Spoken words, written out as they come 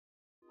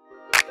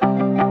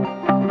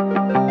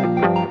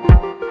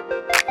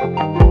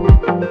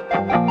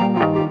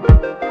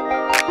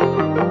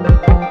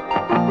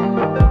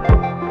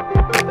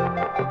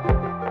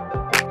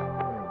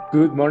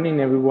Good morning,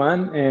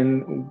 everyone,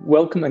 and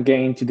welcome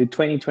again to the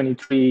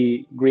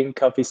 2023 Green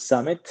Coffee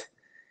Summit.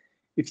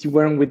 If you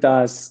weren't with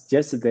us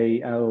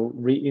yesterday, I'll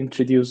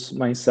reintroduce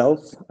myself.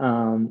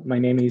 My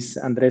name is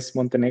Andres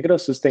Montenegro,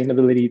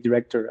 Sustainability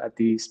Director at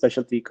the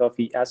Specialty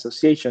Coffee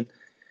Association,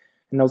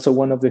 and also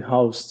one of the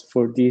hosts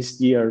for this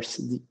year's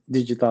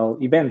digital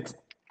event.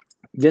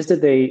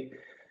 Yesterday,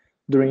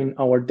 during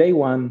our day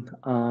one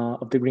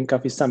of the Green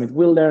Coffee Summit,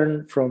 we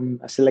learned from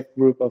a select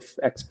group of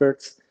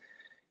experts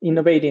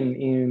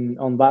innovating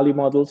on value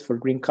models for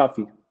green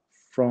coffee,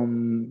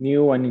 from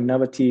new and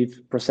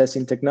innovative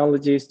processing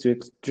technologies to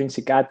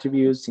extrinsic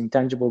attributes,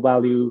 intangible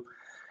value,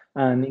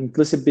 and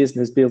inclusive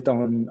business built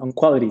on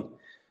quality,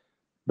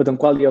 but on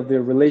quality of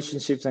the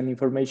relationships and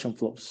information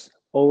flows.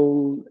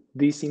 All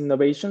these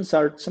innovations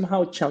are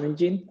somehow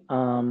challenging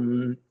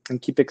and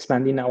keep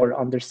expanding our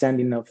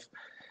understanding of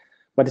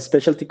what a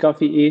specialty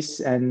coffee is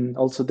and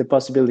also the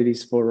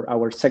possibilities for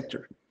our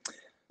sector,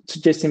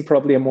 suggesting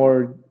probably a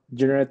more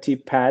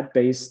generative path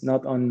based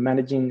not on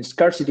managing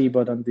scarcity,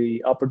 but on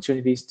the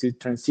opportunities to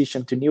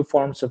transition to new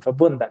forms of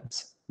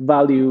abundance,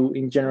 value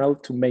in general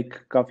to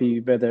make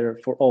coffee better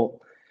for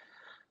all.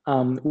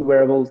 We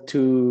were able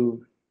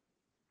to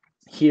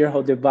hear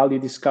how the value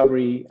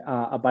discovery,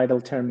 a vital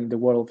term in the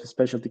world of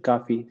specialty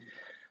coffee,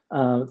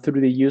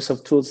 through the use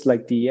of tools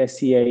like the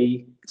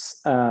SCA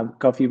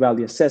coffee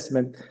value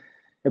assessment,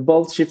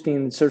 evolved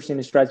shifting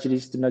sourcing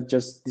strategies to not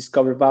just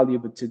discover value,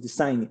 but to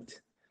design it.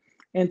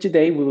 And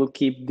today we will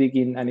keep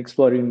digging and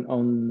exploring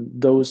on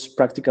those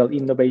practical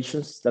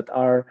innovations that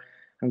are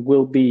and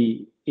will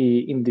be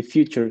in the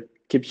future,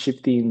 keep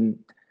shifting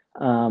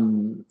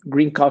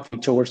green coffee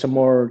towards a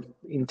more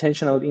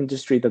intentional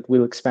industry that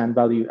will expand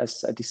value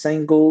as a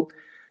design goal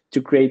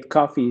to create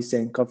coffees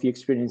and coffee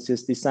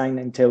experiences designed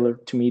and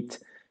tailored to meet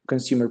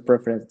consumer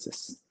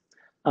preferences.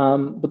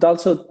 But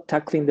also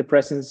tackling the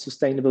present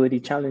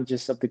sustainability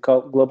challenges of the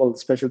global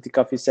specialty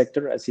coffee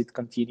sector as it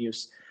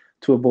continues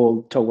to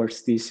evolve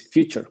towards this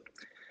future.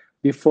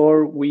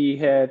 Before we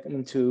head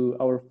into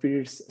our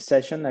first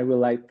session, I would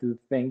like to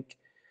thank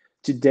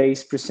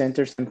today's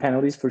presenters and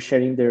panelists for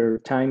sharing their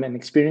time and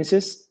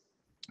experiences,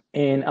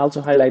 and also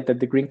highlight that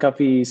the Green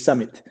Coffee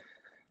Summit,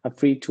 a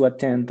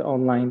free-to-attend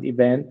online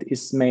event,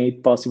 is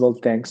made possible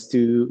thanks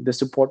to the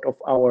support of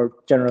our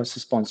generous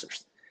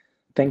sponsors.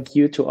 Thank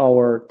you to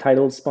our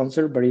title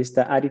sponsor,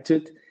 Barista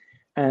Attitude,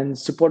 and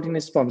supporting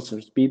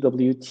sponsors,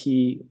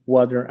 BWT,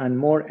 Water and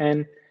More,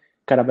 and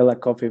Carabella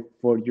Coffee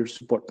for your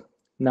support.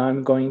 Now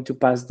I'm going to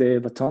pass the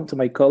baton to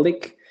my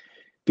colleague,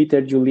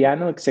 Peter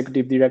Giuliano,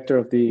 Executive Director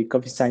of the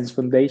Coffee Science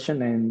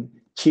Foundation and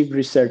Chief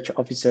Research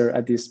Officer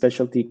at the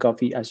Specialty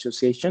Coffee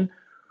Association,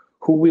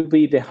 who will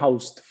be the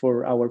host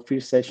for our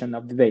first session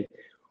of the day.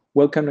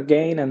 Welcome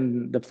again,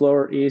 and the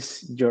floor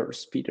is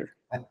yours, Peter.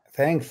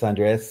 Thanks,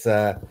 Andres.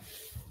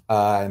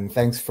 And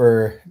thanks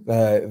for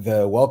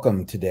the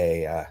welcome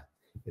today.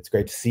 It's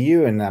great to see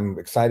you, and I'm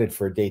excited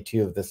for day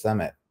 2 of the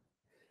summit.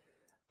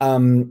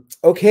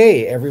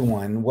 Okay,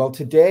 everyone. Well,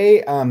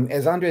 today,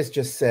 as Andres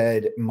just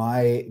said,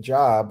 my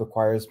job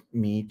requires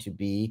me to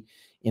be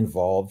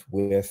involved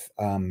with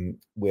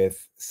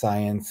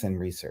science and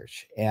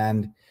research.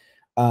 And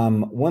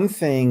one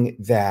thing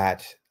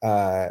that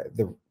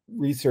the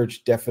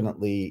research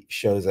definitely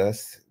shows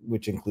us,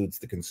 which includes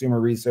the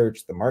consumer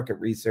research, the market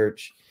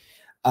research,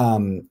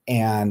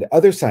 and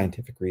other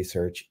scientific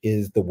research,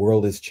 is the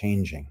world is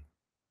changing.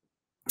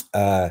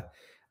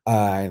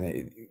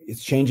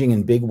 It's changing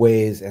in big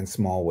ways and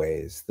small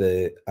ways.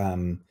 The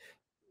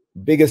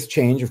biggest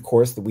change, of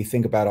course, that we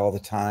think about all the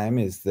time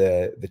is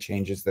the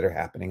changes that are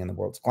happening in the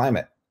world's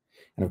climate.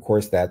 And of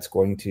course, that's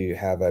going to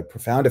have a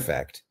profound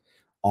effect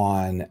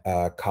on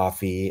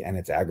coffee and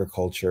its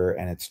agriculture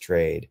and its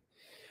trade.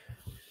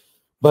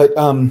 But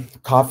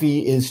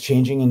coffee is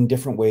changing in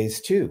different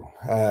ways too.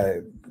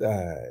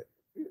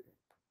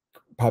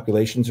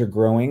 Populations are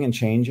growing and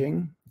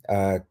changing.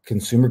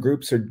 Consumer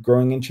groups are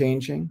growing and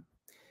changing.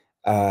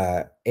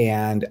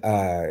 And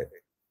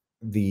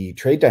the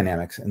trade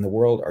dynamics in the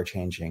world are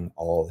changing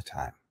all the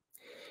time.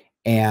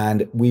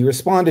 And we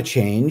respond to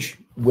change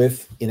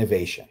with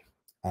innovation.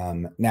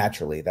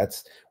 Naturally,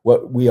 that's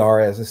what we are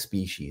as a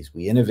species.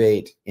 We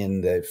innovate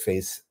in the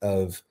face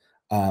of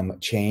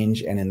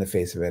change and in the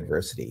face of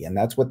adversity. And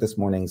that's what this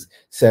morning's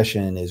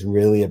session is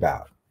really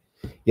about.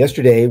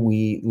 Yesterday,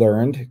 we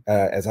learned,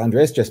 as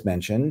Andres just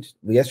mentioned,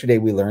 yesterday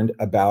we learned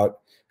about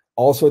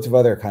all sorts of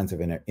other kinds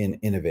of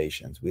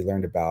innovations. We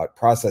learned about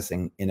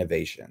processing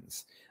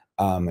innovations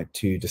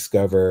to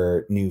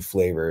discover new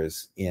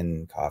flavors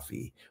in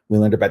coffee. We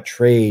learned about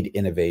trade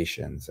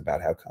innovations,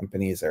 about how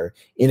companies are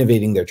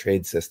innovating their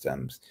trade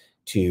systems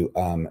to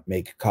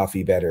make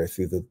coffee better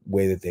through the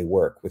way that they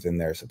work within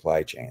their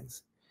supply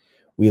chains.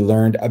 We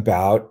learned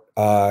about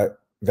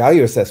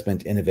value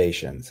assessment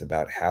innovations,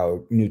 about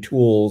how new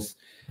tools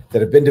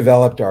that have been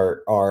developed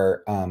are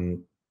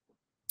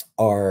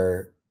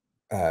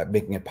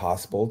making it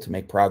possible to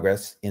make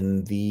progress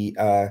in the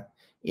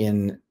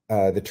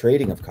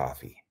trading of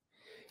coffee.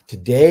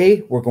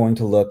 Today, we're going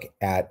to look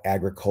at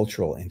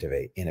agricultural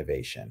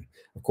innovation.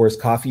 Of course,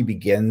 coffee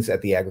begins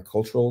at the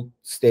agricultural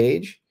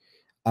stage,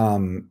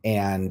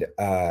 and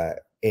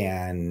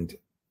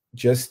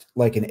just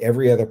like in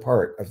every other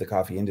part of the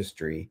coffee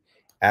industry,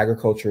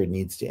 agriculture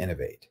needs to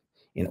innovate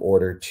in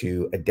order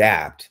to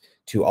adapt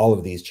to all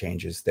of these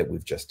changes that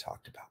we've just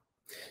talked about.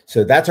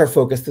 So that's our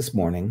focus this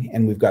morning,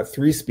 and we've got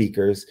three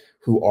speakers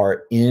who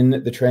are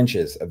in the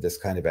trenches of this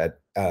kind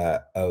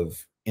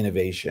of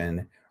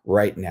innovation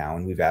right now,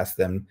 and we've asked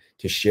them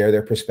to share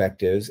their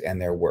perspectives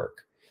and their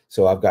work.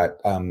 So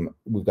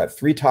we've got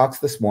three talks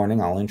this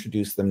morning. I'll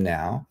introduce them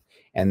now,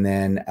 and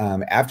then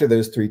after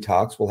those three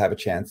talks, we'll have a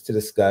chance to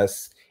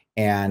discuss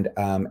and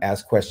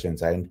ask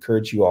questions. I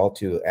encourage you all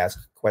to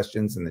ask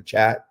questions in the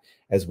chat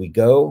as we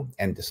go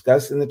and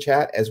discuss in the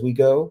chat as we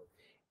go.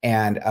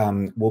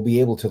 And we'll be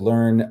able to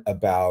learn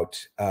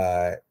about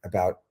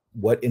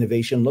what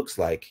innovation looks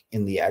like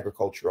in the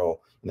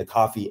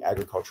coffee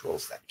agricultural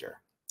sector.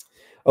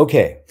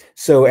 Okay,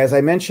 so as I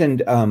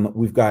mentioned,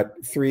 we've got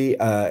three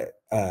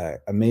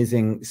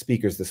amazing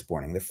speakers this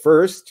morning. The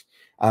first,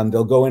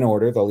 they'll go in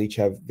order.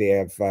 They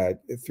have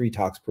three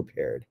talks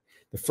prepared.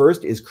 The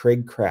first is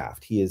Kraig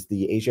Kraft. He is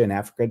the Asia and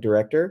Africa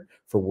Director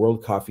for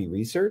World Coffee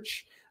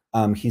Research.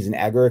 He's an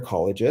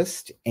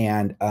agroecologist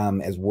and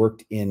has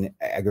worked in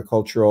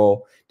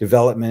agricultural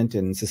development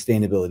and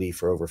sustainability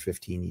for over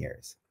 15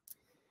 years.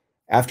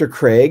 After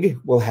Kraig,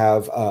 we'll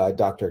have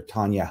Dr.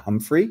 Tania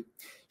Humphrey.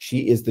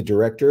 She is the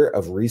Director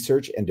of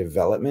Research and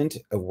Development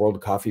of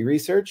World Coffee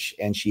Research,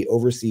 and she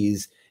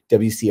oversees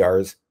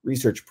WCR's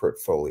research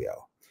portfolio.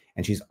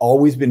 And she's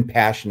always been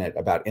passionate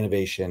about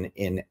innovation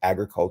in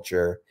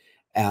agriculture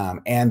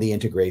and the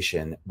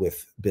integration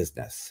with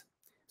business.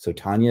 So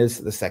Tanya's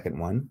the second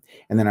one.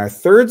 And then our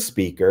third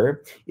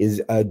speaker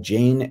is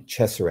Jane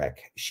Cheserek.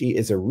 She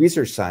is a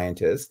research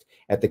scientist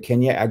at the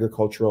Kenya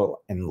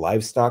Agricultural and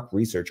Livestock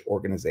Research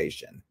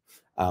Organization,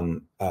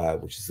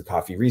 which is the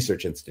Coffee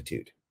Research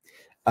Institute.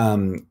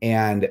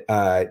 And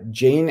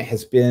Jane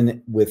has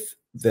been with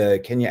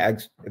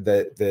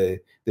the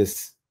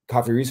this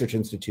Coffee Research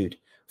Institute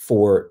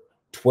for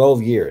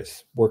 12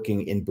 years,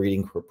 working in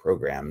breeding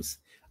programs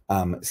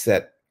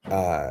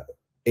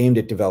aimed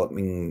at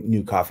developing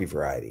new coffee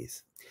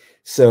varieties.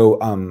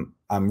 So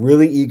I'm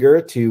really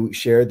eager to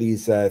share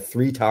these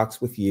three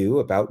talks with you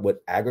about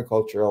what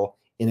agricultural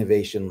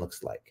innovation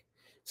looks like.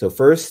 So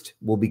first,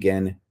 we'll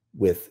begin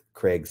with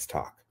Kraig's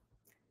talk.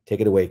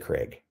 Take it away,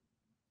 Kraig.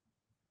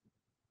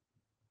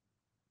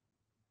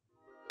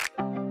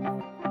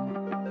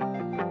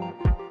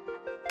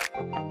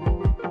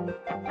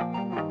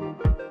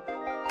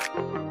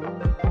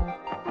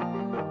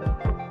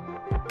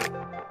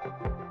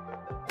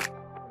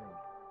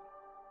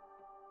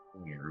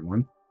 Hey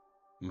everyone,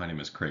 my name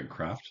is Kraig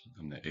Kraft.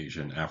 I'm the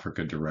Asia and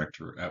Africa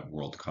Director at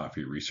World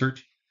Coffee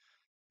Research.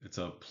 It's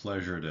a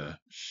pleasure to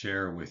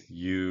share with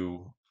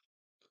you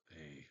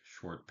a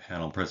short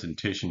panel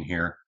presentation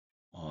here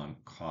on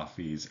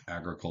coffee's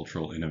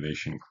agricultural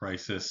innovation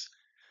crisis.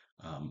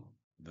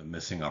 The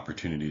missing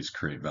opportunities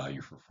create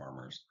value for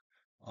farmers.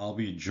 I'll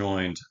be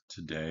joined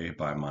today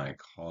by my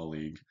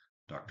colleague,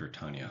 Dr.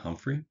 Tania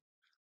Humphrey,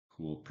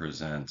 who will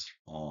present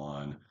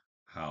on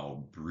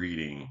how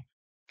breeding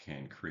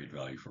can create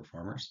value for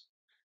farmers.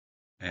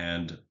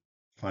 And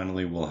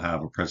finally, we'll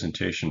have a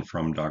presentation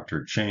from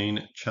Dr.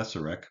 Jane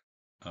Cheserek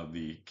of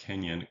the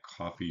Kenyan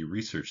Coffee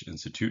Research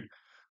Institute,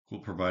 who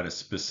will provide a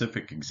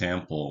specific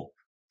example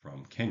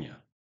from Kenya.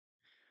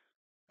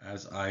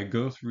 As I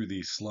go through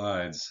these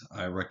slides,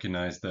 I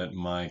recognize that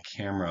my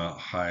camera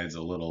hides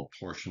a little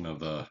portion of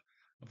the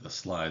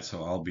slide,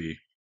 so I'll be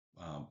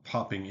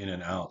popping in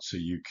and out so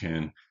you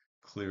can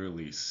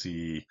clearly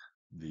see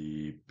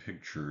the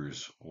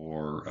pictures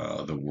or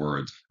the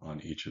words on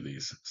each of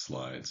these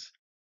slides.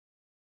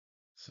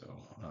 So,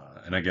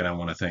 and again, I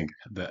want to thank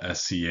the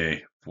SCA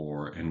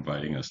for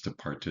inviting us to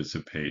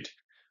participate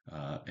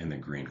in the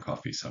Green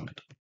Coffee Summit.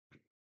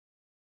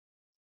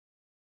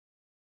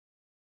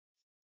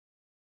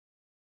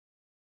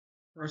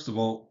 First of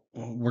all,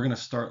 we're going to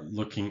start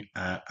looking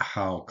at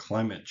how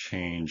climate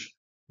change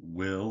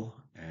will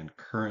and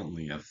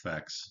currently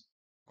affects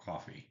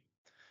coffee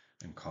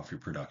and coffee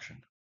production.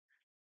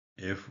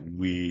 If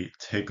we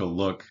take a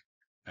look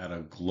at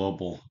a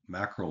global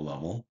macro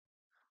level,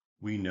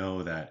 we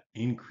know that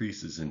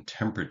increases in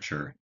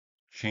temperature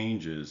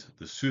changes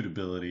the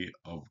suitability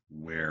of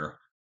where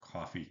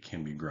coffee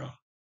can be grown.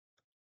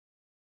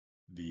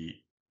 The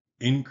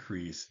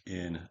increase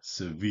in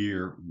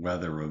severe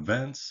weather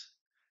events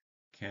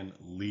can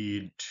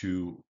lead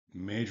to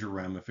major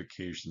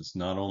ramifications,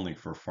 not only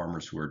for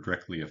farmers who are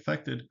directly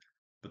affected,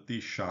 but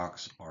these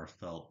shocks are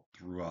felt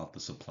throughout the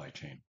supply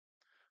chain.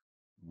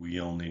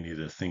 We only need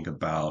to think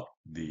about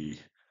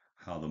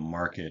how the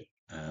market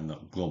and the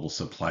global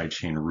supply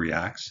chain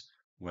reacts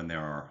when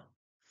there are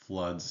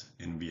floods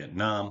in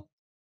Vietnam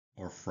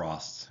or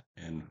frosts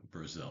in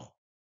Brazil.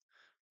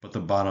 But the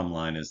bottom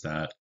line is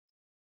that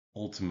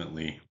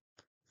ultimately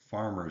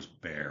farmers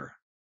bear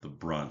the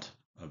brunt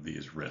of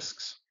these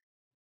risks.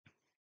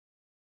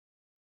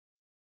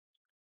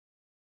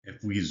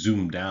 If we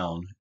zoom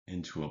down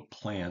into a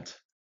plant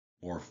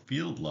or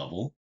field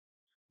level,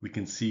 we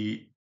can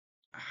see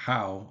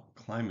how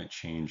climate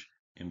change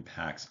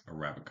impacts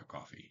Arabica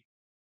coffee.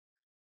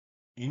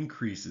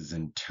 Increases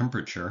in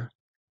temperature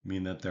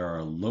mean that there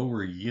are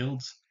lower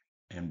yields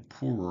and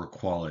poorer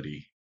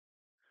quality,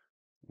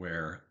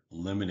 where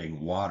limiting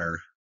water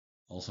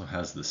also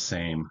has the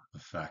same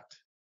effect.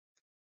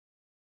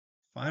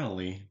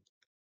 Finally,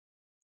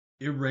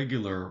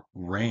 irregular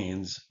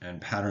rains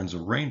and patterns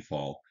of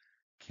rainfall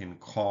can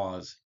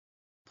cause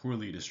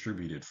poorly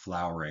distributed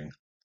flowering,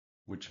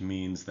 which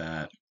means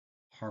that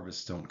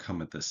harvests don't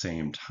come at the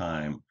same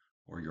time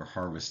or you're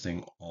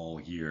harvesting all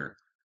year.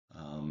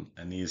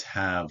 And these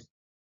have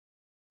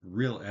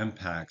real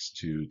impacts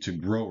to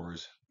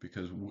growers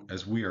because,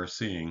 as we are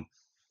seeing,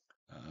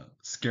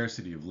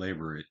 scarcity of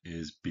labor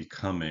is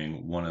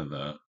becoming one of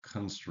the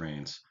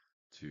constraints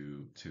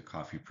to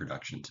coffee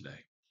production today.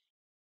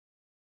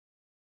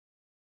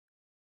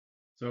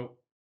 So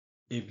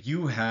if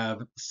you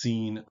have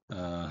seen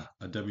a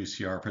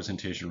WCR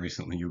presentation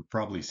recently, you've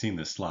probably seen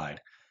this slide.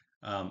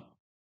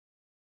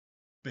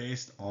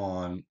 Based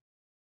on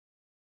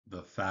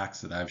the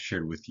facts that I've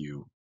shared with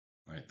you,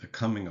 right, the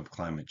coming of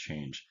climate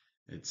change,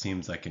 it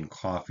seems like in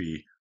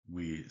coffee,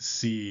 we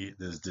see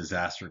this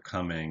disaster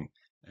coming,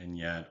 and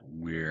yet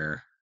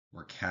we're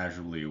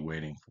casually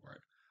waiting for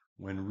it.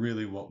 When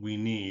really what we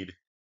need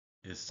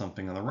is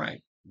something on the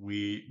right.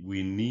 We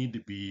need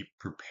to be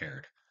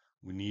prepared.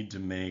 We need to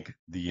make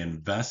the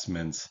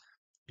investments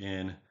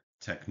in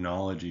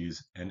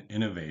technologies and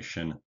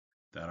innovation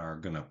that are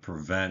going to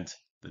prevent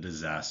the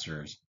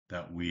disasters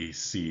that we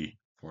see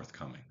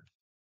forthcoming.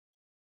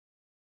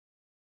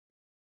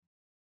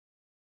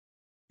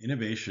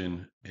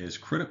 Innovation is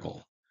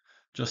critical.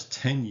 Just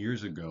 10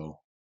 years ago,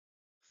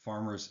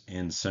 farmers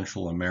in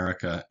Central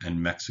America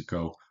and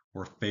Mexico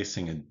were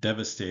facing a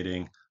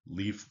devastating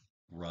leaf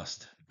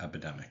rust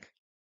epidemic.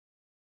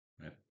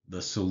 Right?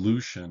 The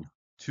solution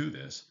to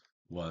this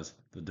was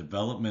the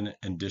development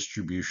and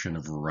distribution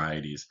of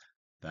varieties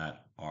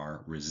that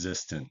are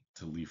resistant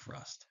to leaf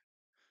rust.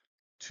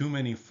 Too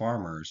many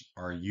farmers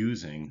are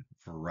using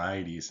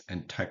varieties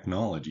and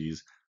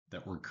technologies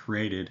that were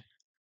created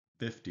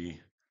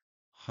 50,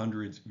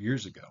 hundreds of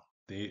years ago.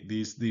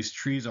 These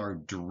trees are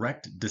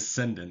direct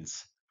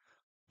descendants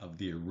of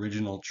the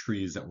original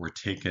trees that were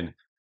taken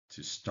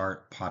to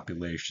start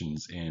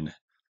populations in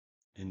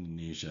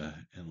Indonesia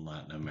and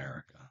Latin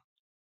America.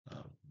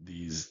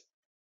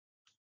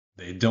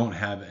 They don't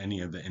have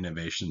any of the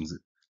innovations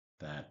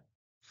that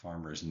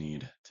farmers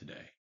need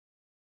today.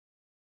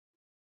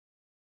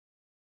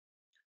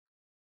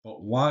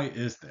 But why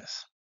is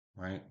this,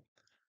 right?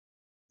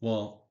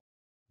 Well,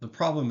 the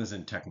problem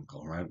isn't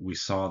technical, right? We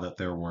saw that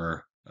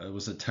it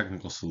was a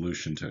technical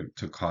solution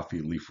to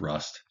coffee leaf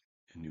rust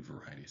in new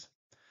varieties.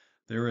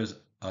 There is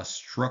a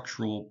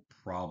structural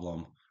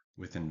problem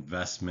with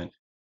investment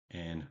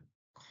in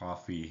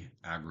coffee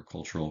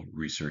agricultural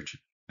research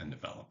and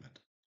development.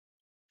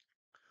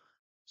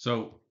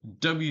 So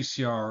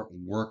WCR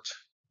worked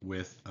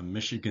with a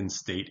Michigan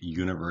State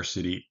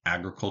University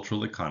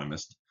agricultural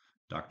economist,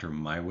 Dr.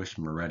 Maiwish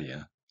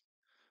Meredia,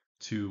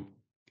 to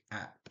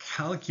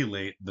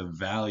calculate the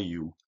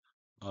value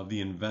of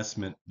the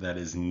investment that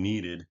is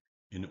needed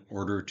in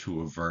order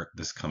to avert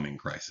this coming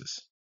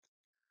crisis.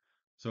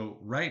 So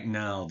right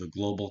now, the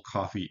global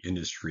coffee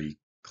industry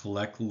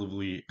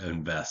collectively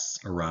invests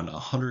around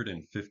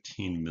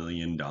 $115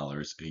 million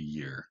a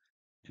year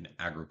in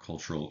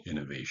agricultural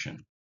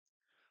innovation.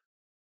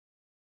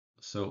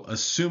 So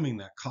assuming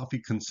that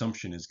coffee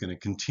consumption is going to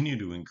continue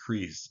to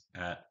increase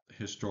at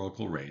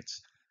historical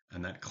rates,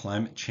 and that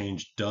climate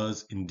change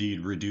does indeed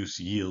reduce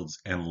yields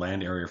and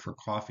land area for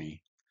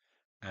coffee,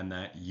 and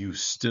that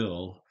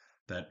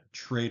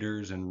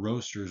traders and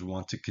roasters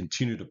want to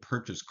continue to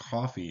purchase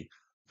coffee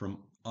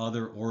from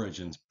other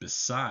origins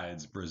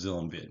besides Brazil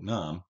and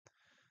Vietnam,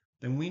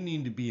 then we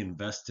need to be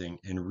investing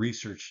in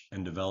research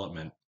and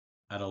development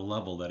at a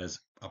level that is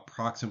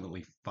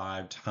approximately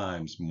 5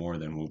 times more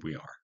than what we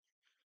are.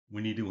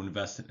 We need to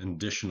invest an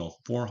additional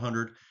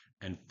 $452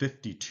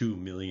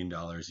 million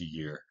a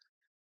year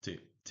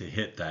to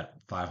hit that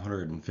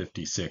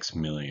 556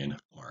 million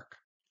mark.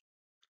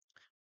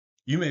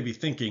 You may be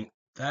thinking,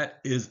 that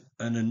is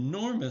an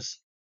enormous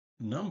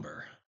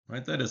number,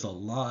 right? That is a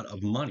lot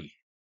of money.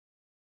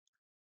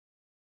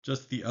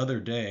 Just the other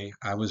day,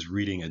 I was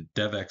reading a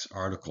DevEx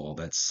article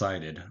that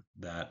cited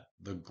that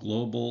the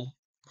global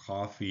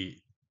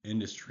coffee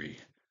industry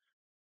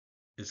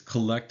is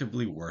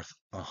collectively worth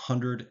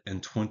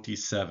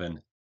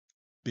 $127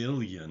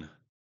 billion.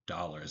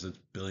 It's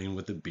billion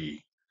with a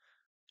B.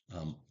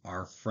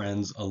 Our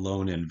friends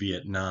alone in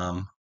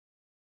Vietnam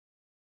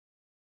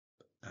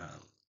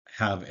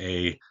have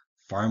a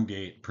farm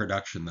gate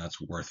production that's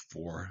worth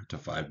 $4 to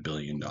 $5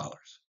 billion.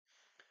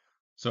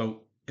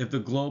 So if the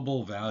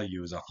global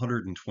value is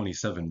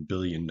 $127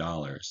 billion,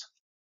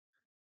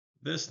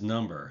 this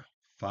number,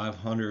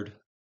 $567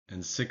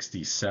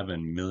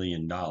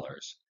 million,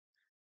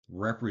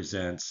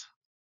 represents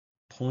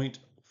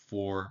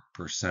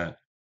 0.4%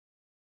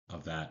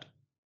 of that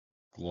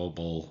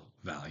global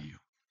value.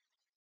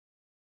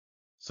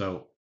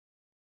 So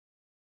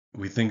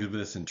we think of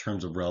this in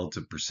terms of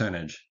relative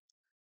percentage,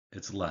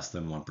 it's less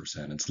than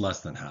 1%. It's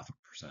less than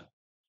 0.5%.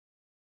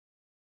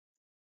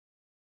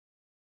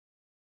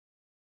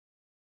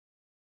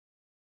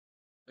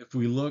 If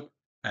we look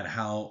at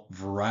how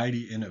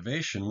variety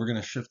innovation, we're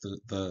going to shift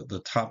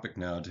the topic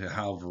now to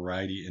how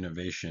variety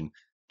innovation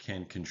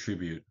can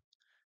contribute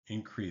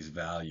increased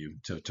value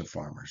to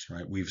farmers,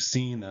 right? We've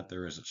seen that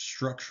there is a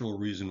structural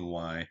reason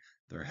why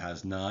there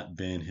has not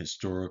been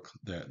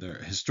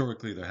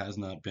historically there has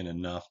not been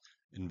enough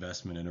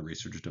investment in a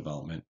research and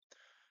development.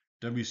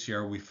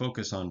 WCR, we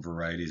focus on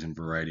varieties and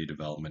variety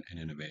development and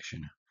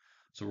innovation.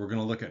 So we're going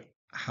to look at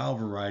how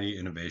variety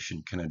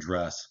innovation can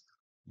address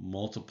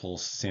multiple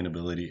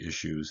sustainability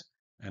issues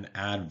and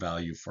add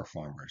value for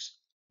farmers,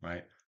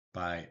 right?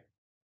 By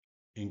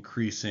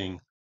increasing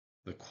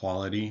the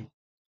quality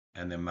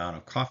and the amount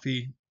of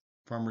coffee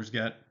farmers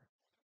get,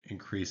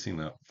 increasing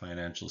the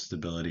financial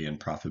stability and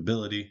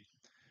profitability,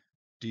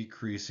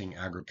 decreasing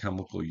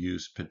agrochemical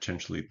use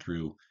potentially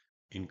through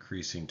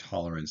increasing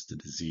tolerance to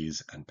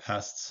disease and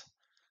pests,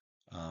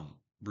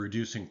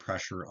 reducing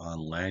pressure on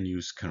land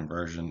use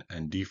conversion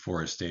and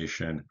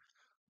deforestation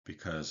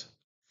because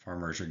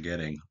farmers are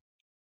getting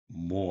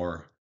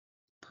more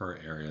per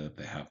area that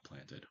they have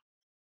planted.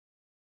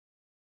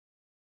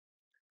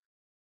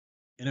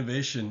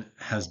 Innovation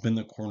has been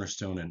the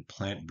cornerstone in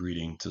plant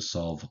breeding to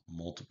solve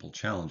multiple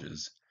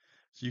challenges.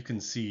 So you can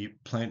see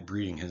plant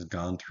breeding has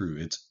gone through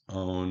its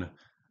own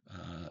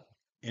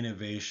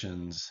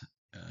innovations.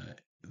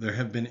 There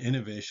have been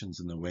innovations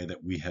in the way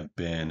that we have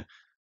been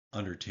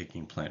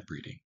undertaking plant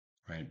breeding,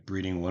 right?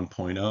 Breeding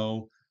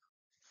 1.0,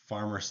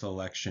 farmer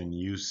selection,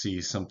 you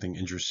see something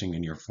interesting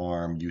in your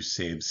farm, you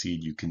save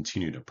seed, you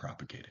continue to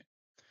propagate it.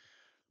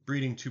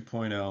 Breeding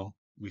 2.0,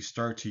 we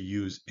start to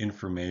use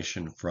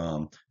information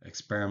from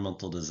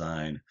experimental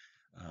design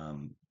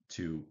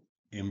to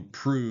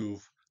improve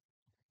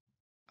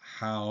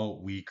how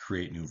we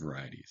create new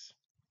varieties.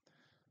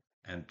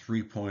 And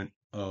 3.0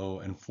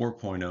 and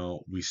 4.0,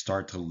 we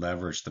start to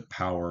leverage the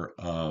power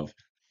of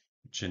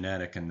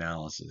genetic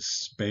analysis,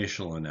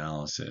 spatial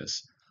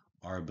analysis,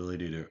 our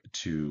ability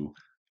to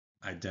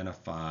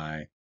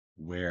identify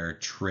where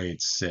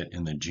traits sit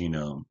in the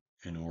genome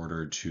in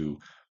order to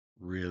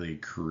really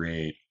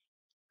create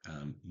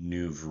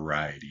new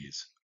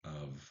varieties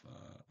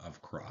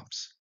of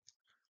crops.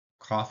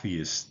 Coffee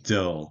is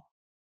still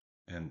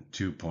in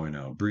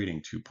 2.0,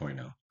 breeding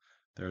 2.0.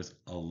 There's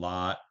a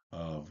lot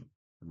of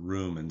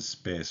room and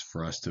space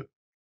for us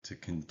to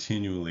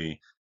continually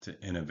to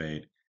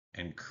innovate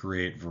and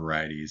create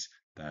varieties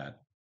that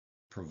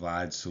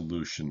provide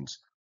solutions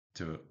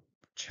to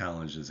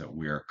challenges that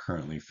we are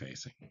currently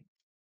facing.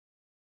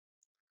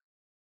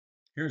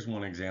 Here's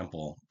one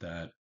example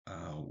that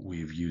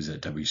we've used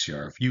at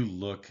WCR. If you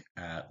look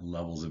at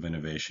levels of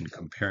innovation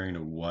comparing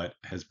to what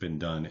has been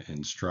done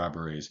in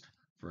strawberries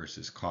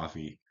versus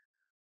coffee,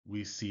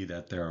 we see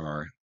that there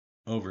are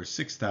over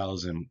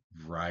 6,000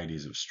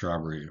 varieties of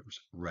strawberries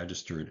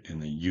registered in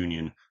the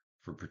Union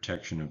for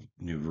Protection of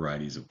New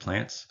Varieties of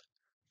Plants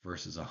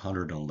versus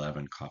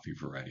 111 coffee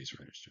varieties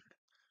registered,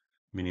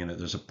 meaning that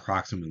there's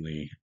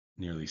approximately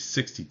nearly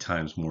 60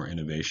 times more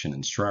innovation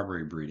in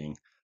strawberry breeding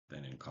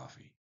than in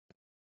coffee.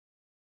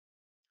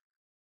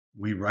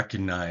 We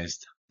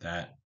recognized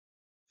that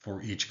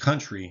for each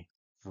country,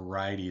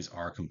 varieties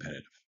are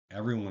competitive.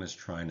 Everyone is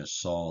trying to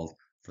solve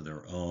for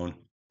their own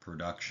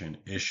production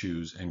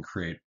issues and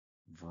create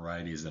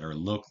varieties that are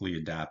locally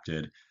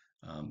adapted,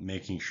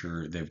 making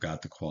sure they've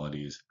got the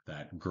qualities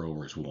that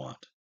growers want.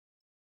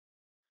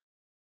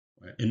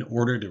 In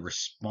order to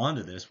respond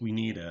to this, we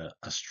need a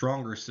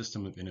stronger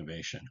system of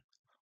innovation,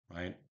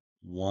 right?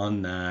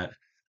 One that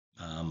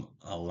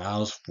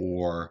allows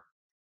for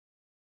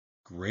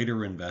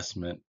greater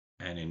investment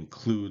and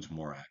includes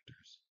more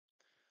actors.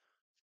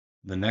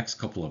 The next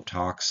couple of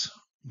talks,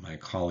 my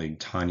colleague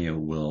Tania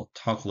will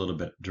talk a little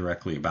bit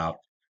directly about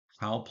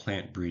how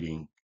plant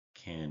breeding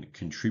can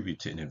contribute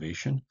to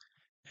innovation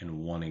and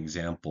one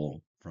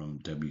example from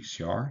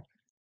WCR.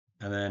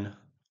 And then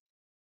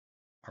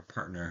our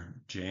partner,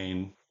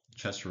 Jane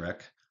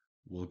Cheserek,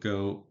 will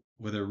go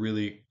with a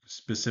really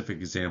specific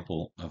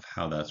example of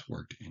how that's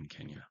worked in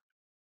Kenya.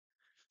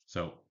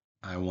 So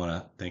I want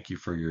to thank you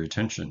for your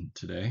attention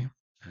today,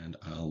 and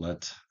I'll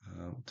let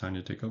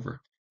Tania take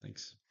over.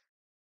 Thanks.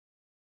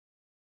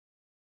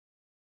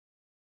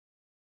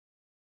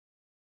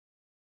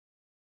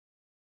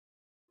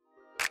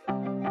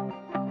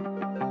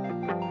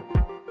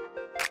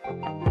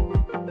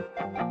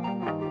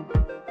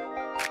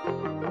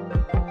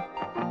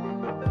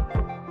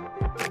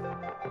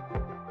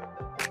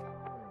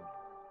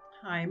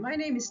 Hi, my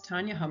name is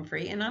Tania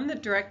Humphrey, and I'm the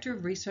Director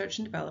of Research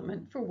and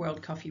Development for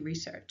World Coffee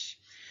Research.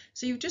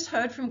 So you've just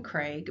heard from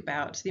Kraig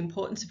about the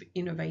importance of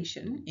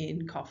innovation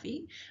in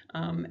coffee,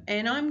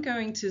 and I'm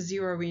going to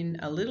zero in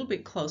a little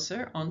bit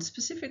closer on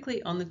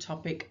specifically on the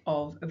topic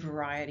of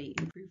variety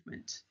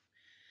improvement.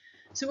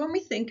 So when we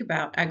think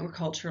about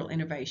agricultural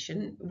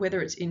innovation,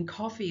 whether it's in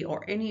coffee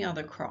or any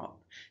other crop,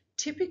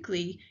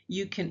 typically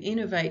you can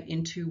innovate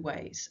in two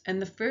ways.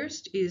 And the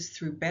first is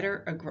through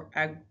better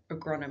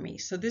agronomy.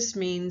 So this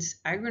means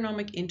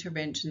agronomic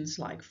interventions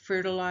like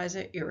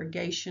fertilizer,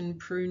 irrigation,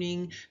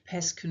 pruning,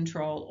 pest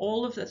control,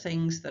 all of the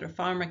things that a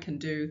farmer can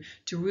do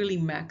to really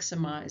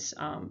maximize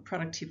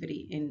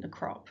productivity in the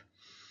crop.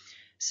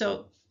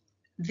 So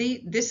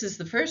this is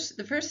the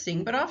first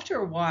thing, but after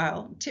a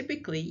while,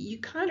 typically you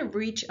kind of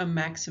reach a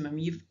maximum.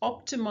 You've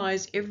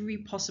optimized every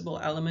possible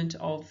element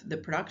of the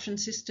production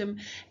system,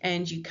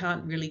 and you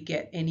can't really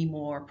get any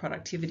more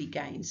productivity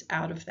gains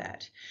out of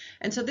that.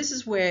 And so this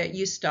is where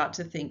you start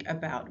to think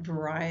about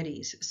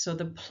varieties. So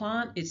the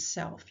plant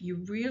itself, you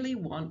really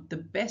want the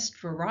best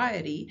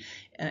variety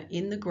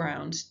in the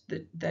ground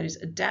that is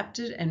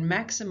adapted and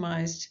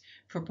maximized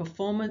for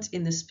performance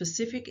in the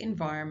specific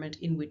environment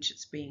in which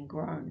it's being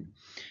grown.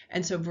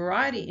 And so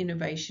variety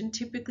innovation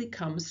typically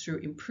comes through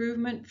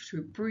improvement,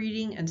 through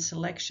breeding and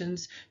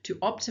selections to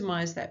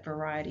optimize that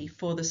variety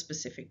for the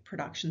specific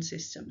production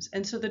systems.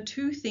 And so the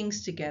two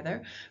things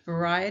together,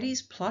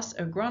 varieties plus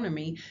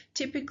agronomy,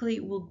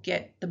 typically will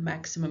get the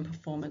maximum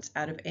performance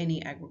out of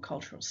any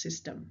agricultural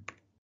system.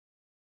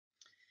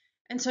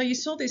 And so you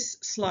saw this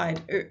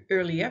slide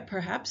earlier,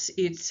 perhaps.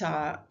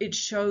 It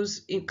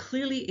shows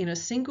clearly in a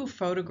single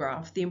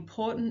photograph the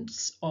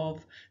importance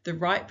of the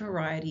right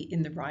variety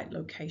in the right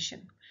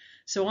location.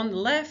 So on the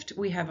left,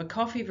 we have a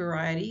coffee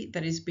variety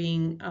that is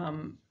being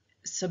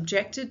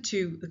subjected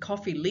to the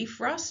coffee leaf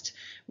rust,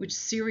 which is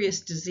a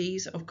serious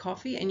disease of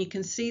coffee. And you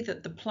can see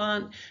that the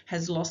plant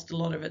has lost a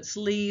lot of its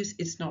leaves.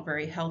 It's not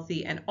very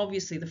healthy. And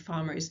obviously the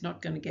farmer is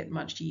not going to get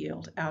much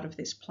yield out of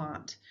this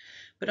plant.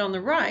 But on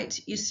the right,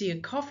 you see a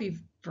coffee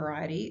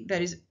variety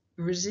that is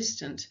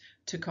resistant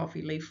to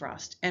coffee leaf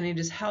rust, and it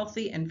is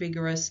healthy and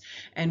vigorous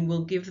and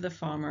will give the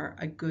farmer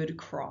a good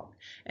crop.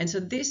 And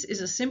so this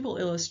is a simple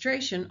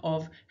illustration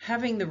of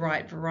having the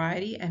right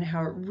variety and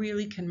how it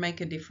really can make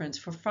a difference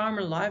for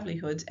farmer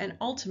livelihoods and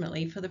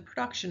ultimately for the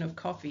production of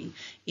coffee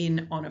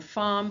on a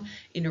farm,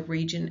 in a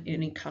region,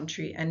 in a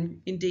country,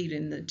 and indeed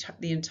in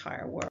the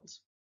entire world.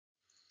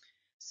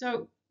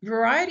 So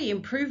variety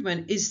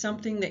improvement is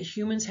something that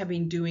humans have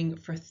been doing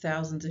for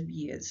thousands of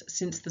years.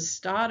 Since the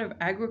start of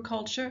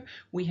agriculture,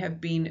 we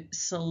have been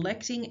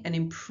selecting and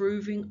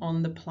improving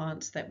on the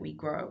plants that we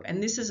grow.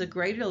 And this is a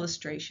great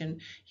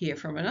illustration here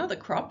from another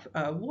crop,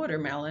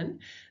 watermelon.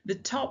 The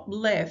top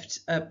left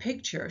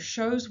picture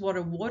shows what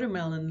a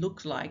watermelon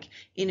looked like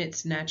in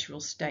its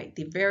natural state.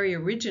 The very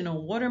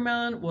original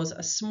watermelon was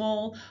a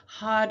small,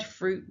 hard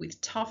fruit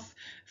with tough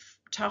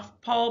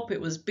pulp. It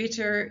was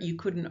bitter, you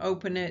couldn't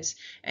open it,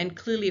 and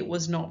clearly it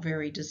was not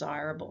very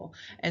desirable.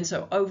 And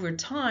so over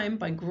time,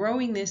 by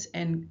growing this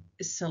and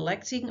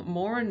selecting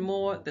more and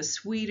more the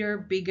sweeter,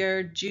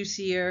 bigger,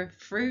 juicier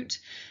fruit,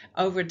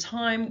 over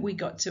time we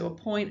got to a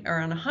point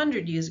around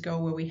 100 years ago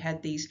where we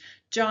had these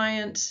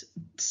giant,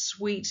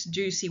 sweet,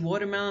 juicy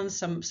watermelons.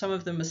 Some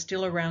of them are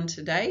still around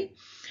today.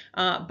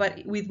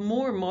 But with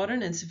more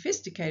modern and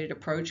sophisticated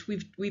approach,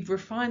 we've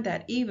refined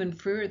that even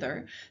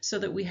further so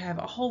that we have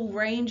a whole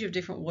range of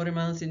different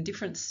watermelons in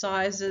different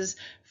sizes,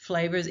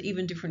 flavors,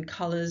 even different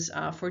colors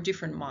for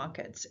different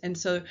markets. And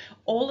so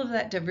all of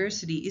that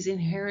diversity is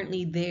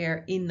inherently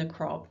there in the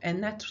crop,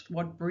 and that's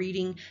what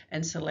breeding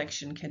and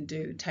selection can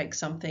do. Take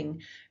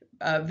something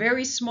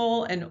very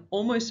small and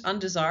almost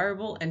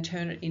undesirable and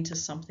turn it into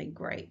something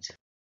great.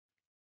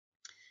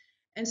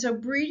 And so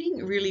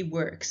breeding really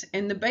works.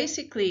 And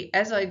basically,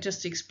 as I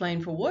just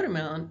explained for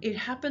watermelon, it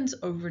happens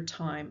over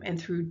time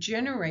and through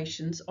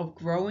generations of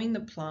growing the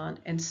plant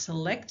and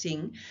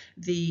selecting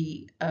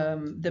the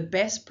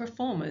best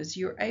performers,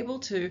 you're able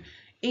to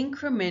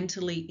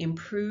incrementally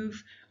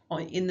improve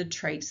in the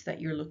traits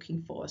that you're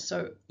looking for.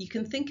 So you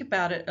can think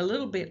about it a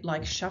little bit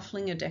like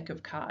shuffling a deck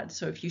of cards.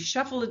 So if you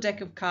shuffle a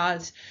deck of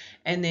cards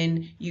and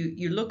then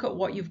you look at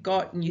what you've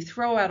got and you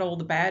throw out all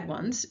the bad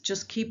ones,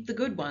 just keep the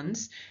good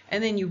ones,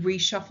 and then you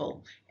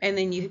reshuffle. And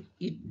then you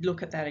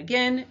look at that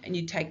again and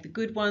you take the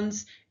good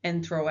ones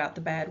and throw out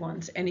the bad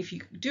ones. And if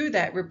you do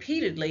that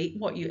repeatedly,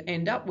 what you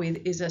end up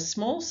with is a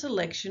small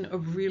selection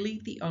of really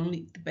the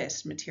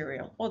best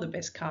material, or the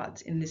best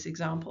cards in this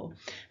example.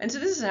 And so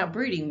this is how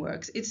breeding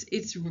works.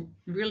 It's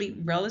really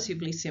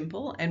relatively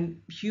simple, and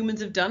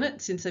humans have done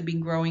it since they've been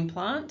growing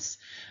plants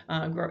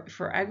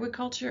for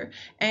agriculture.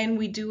 And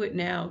we do it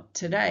now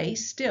today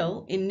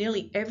still in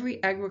nearly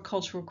every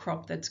agricultural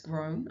crop that's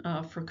grown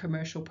for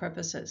commercial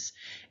purposes.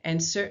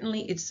 And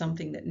certainly it's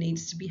something that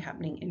needs to be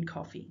happening in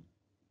coffee.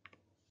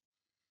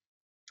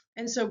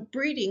 And so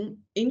breeding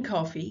in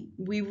coffee,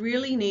 we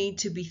really need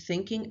to be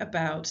thinking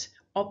about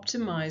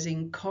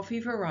optimizing coffee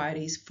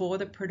varieties for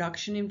the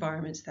production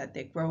environments that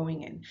they're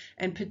growing in.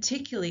 And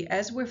particularly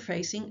as we're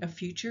facing a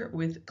future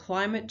with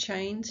climate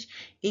change,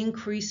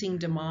 increasing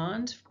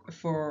demand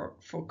for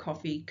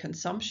coffee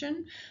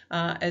consumption,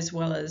 as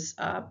well as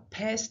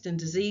pest and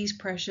disease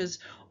pressures,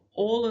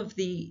 all of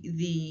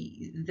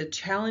the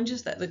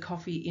challenges that the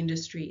coffee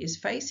industry is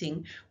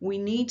facing, we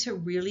need to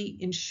really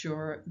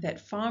ensure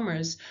that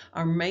farmers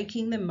are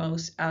making the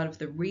most out of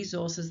the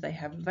resources they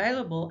have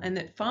available, and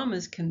that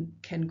farmers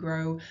can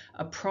grow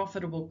a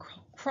profitable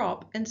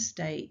crop and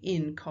stay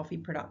in coffee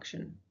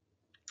production.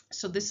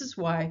 So this is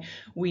why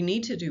we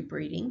need to do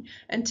breeding,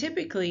 and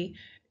typically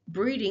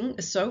breeding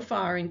so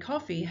far in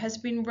coffee has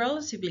been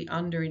relatively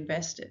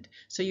underinvested.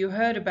 So you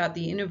heard about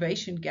the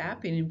innovation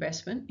gap in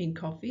investment in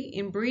coffee.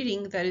 In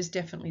breeding, that is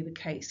definitely the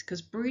case,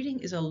 because breeding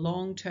is a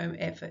long-term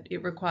effort.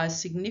 It requires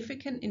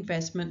significant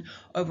investment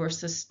over a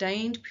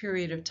sustained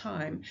period of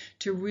time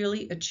to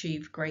really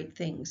achieve great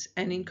things.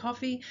 And in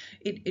coffee,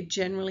 it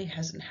generally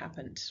hasn't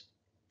happened.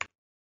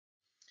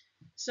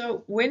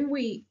 So when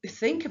we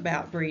think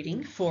about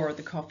breeding for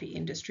the coffee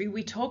industry,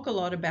 we talk a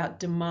lot about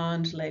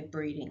demand-led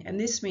breeding, and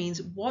this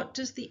means what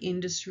does the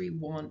industry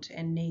want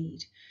and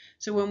need?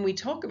 So when we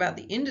talk about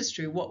the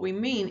industry, what we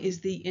mean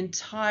is the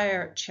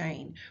entire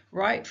chain,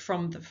 right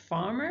from the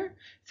farmer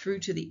through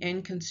to the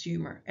end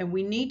consumer. And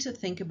we need to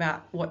think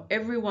about what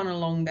everyone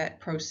along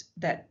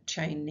that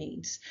chain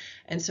needs.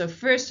 And so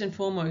first and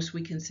foremost,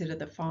 we consider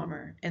the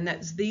farmer, and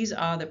these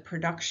are the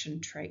production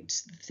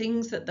traits, the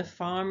things that the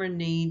farmer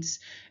needs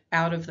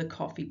out of the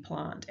coffee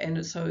plant.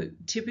 And so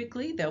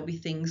typically there'll be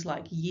things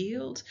like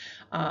yield,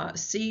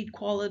 seed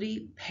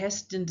quality,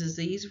 pest and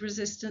disease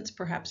resistance,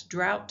 perhaps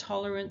drought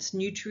tolerance,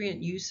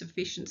 nutrient use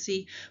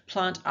efficiency,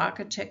 plant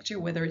architecture,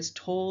 whether it's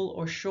tall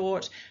or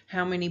short,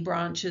 how many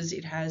branches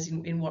it has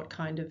in what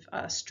kind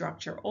of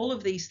structure. All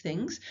of these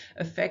things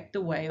affect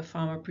the way a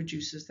farmer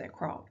produces their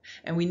crop.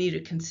 And we need to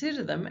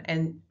consider them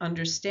and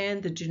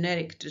understand the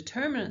genetic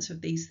determinants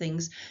of these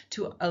things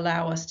to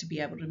allow us to be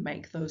able to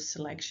make those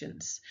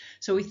selections.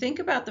 So we think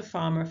about the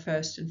farmer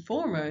first and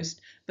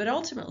foremost, but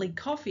ultimately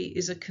coffee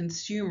is a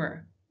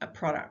consumer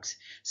product.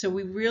 So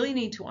we really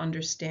need to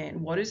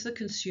understand, what is the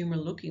consumer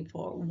looking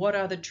for? What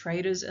are the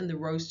traders and the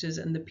roasters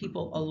and the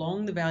people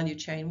along the value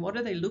chain? What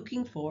are they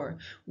looking for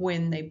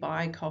when they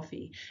buy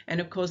coffee?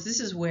 And of course, this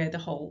is where the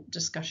whole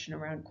discussion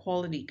around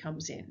quality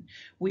comes in.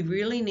 We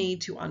really need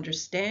to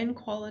understand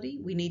quality.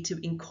 We need to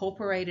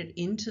incorporate it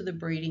into the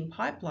breeding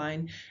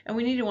pipeline, and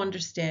we need to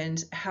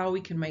understand how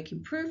we can make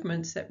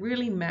improvements that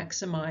really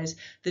maximize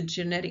the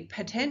genetic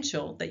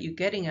potential that you're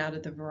getting out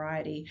of the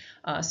variety,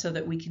 so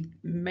that we can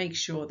make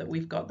sure that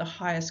we've got the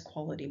highest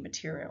quality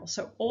material.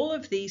 So all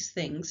of these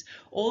things,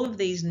 all of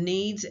these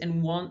needs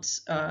and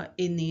wants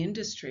in the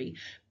industry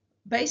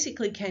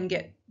basically can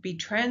be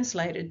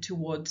translated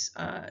towards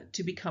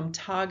to become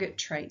target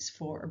traits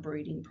for a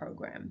breeding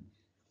program.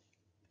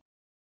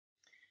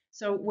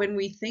 So when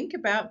we think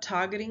about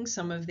targeting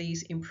some of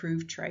these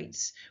improved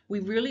traits, we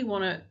really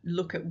want to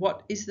look at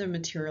what is the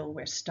material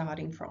we're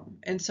starting from.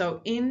 And so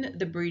in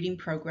the breeding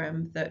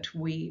program that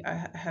we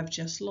have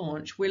just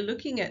launched, we're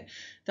looking at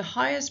the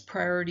highest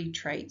priority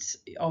traits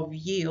of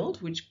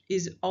yield, which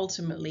is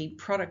ultimately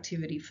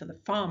productivity for the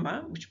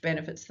farmer, which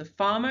benefits the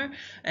farmer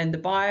and the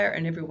buyer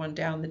and everyone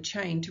down the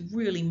chain to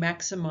really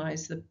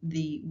maximize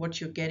what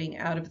you're getting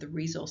out of the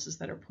resources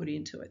that are put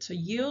into it. So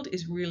yield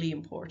is really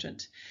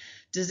important.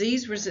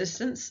 Disease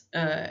resistance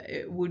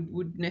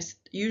would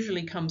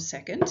usually come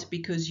second,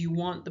 because you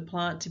want the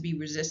plant to be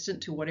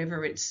resistant to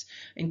whatever it's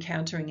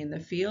encountering in the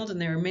field, and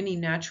there are many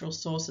natural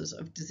sources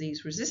of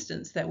disease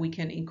resistance that we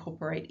can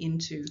incorporate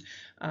into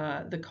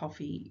the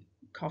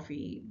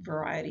coffee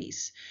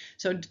varieties.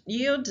 So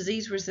yield,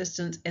 disease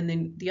resistance, and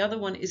then the other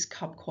one is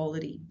cup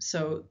quality.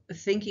 So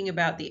thinking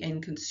about the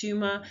end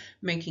consumer,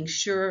 making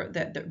sure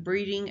that the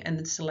breeding and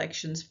the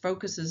selections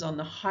focuses on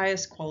the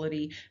highest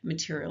quality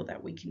material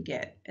that we can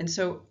get. And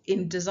so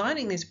in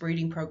designing this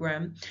breeding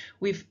program,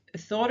 we've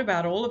thought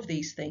about all of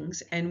these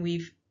things, and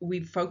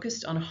we've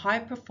focused on high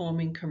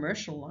performing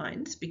commercial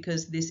lines,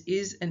 because this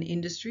is an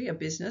industry, a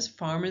business.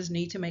 Farmers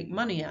need to make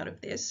money out of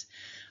this.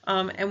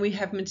 And we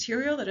have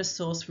material that is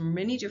sourced from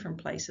many different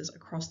places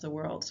across the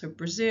world. So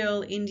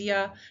Brazil,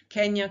 India,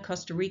 Kenya,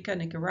 Costa Rica,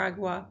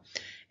 Nicaragua.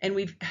 And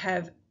we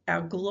have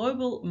our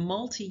global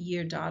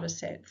multi-year data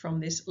set from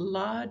this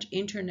large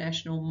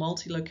international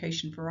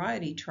multi-location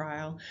variety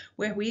trial,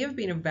 where we have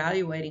been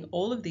evaluating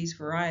all of these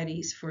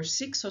varieties for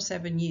 6 or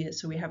 7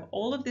 years. So we have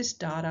all of this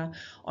data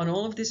on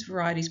all of this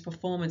variety's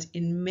performance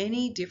in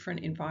many different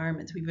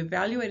environments. We've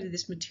evaluated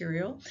this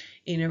material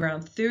in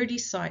around 30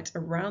 sites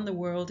around the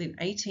world in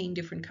 18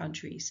 different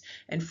countries.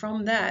 And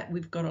from that,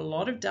 we've got a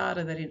lot of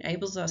data that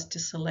enables us to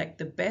select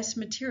the best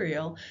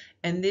material,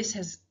 and this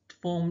has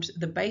formed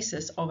the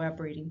basis of our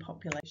breeding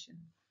population.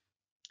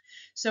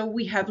 So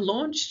we have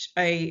launched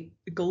a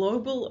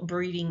global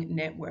breeding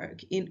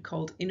network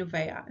called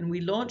Innovea, and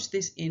we launched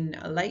this in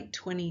late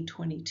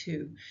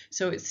 2022.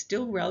 So it's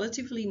still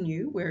relatively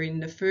new. We're in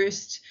the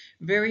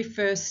very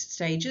first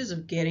stages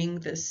of getting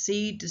the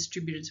seed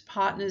distributed to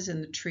partners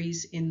and the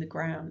trees in the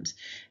ground.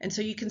 And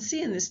so you can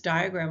see in this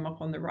diagram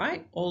up on the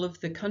right, all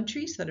of the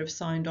countries that have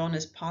signed on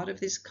as part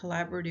of this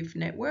collaborative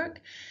network.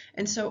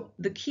 And so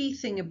the key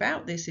thing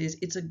about this is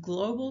it's a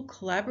global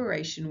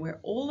collaboration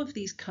where all of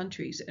these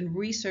countries and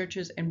researchers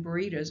ranchers and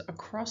breeders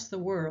across the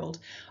world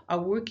are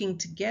working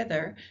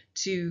together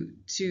to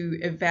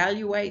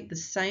evaluate the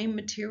same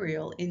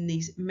material in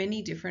these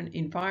many different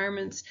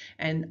environments,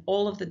 and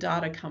all of the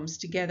data comes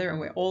together and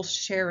we're all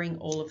sharing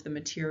all of the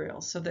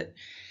material so that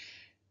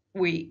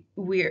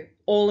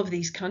all of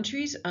these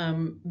countries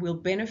will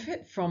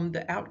benefit from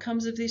the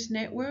outcomes of this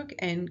network,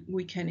 and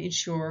we can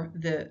ensure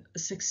the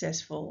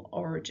successful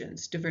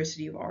origins,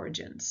 diversity of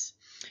origins.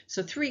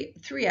 So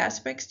three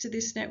aspects to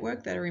this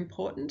network that are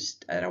important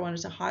that I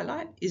wanted to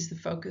highlight is the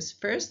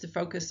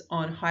focus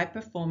on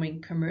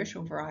high-performing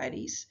commercial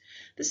varieties.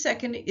 The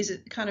second is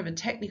kind of a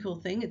technical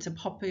thing. It's a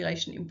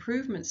population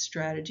improvement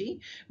strategy,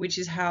 which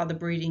is how the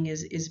breeding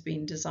is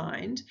being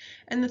designed.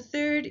 And the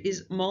third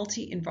is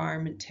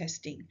multi-environment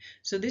testing.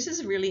 So this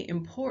is really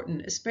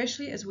important,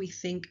 especially as we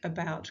think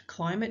about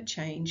climate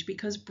change,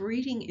 because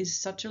breeding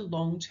is such a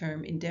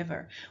long-term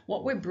endeavor.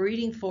 What we're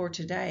breeding for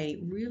today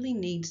really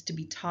needs to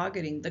be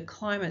targeting the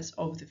climates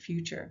of the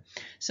future.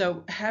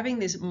 So having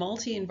this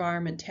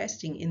multi-environment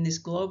testing in this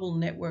global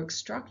network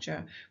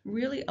structure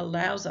really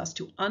allows us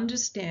to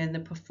understand the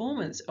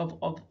performance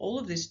of all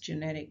of this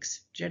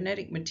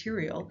genetic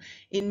material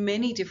in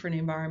many different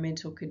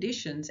environmental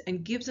conditions,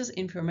 and gives us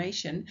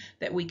information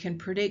that we can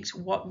predict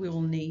what we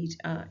will need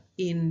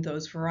in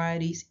those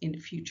varieties in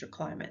future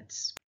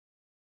climates.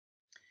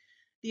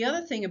 The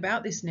other thing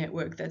about this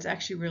network that's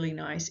actually really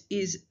nice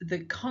is the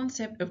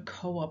concept of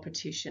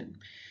co-opetition.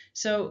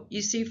 So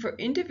you see, for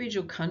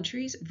individual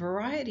countries,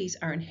 varieties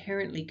are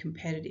inherently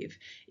competitive.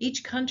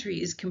 Each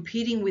country is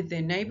competing with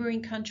their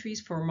neighboring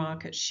countries for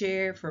market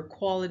share, for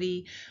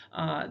quality.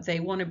 They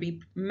want to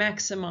be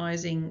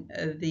maximizing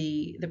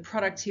the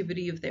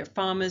productivity of their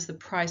farmers, the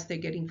price they're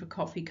getting for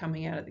coffee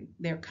coming out of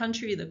their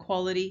country, the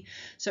quality.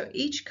 So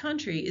each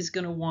country is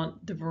going to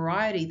want the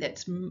variety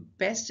that's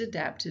best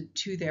adapted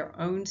to their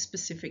own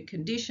specific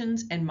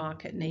conditions and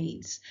market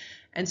needs.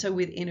 And so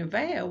with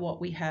Innovea, what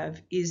we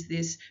have is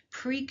this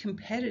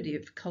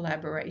pre-competitive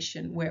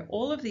collaboration where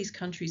all of these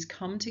countries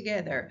come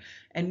together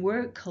and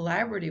work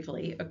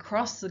collaboratively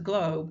across the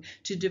globe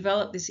to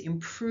develop this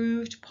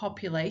improved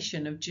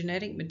population of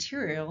genetic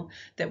material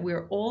that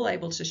we're all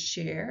able to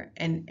share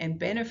and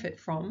benefit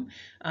from,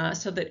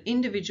 so that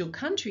individual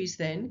countries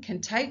then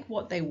can take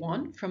what they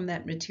want from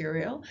that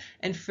material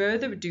and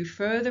do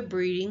further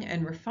breeding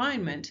and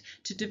refinement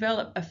to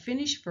develop a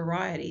finished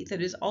variety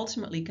that is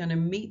ultimately going to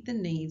meet the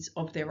needs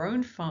of their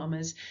own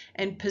farmers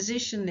and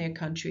position their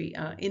country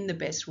in the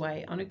best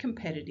way on a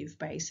competitive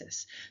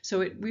basis.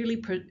 So it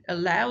really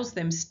allows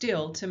them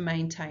still to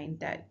maintain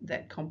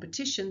that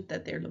competition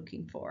that they're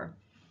looking for.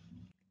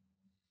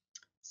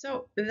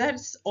 So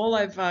that's all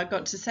I've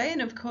got to say,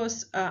 and of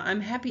course I'm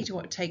happy to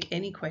take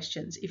any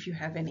questions if you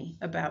have any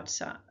about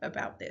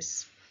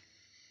this.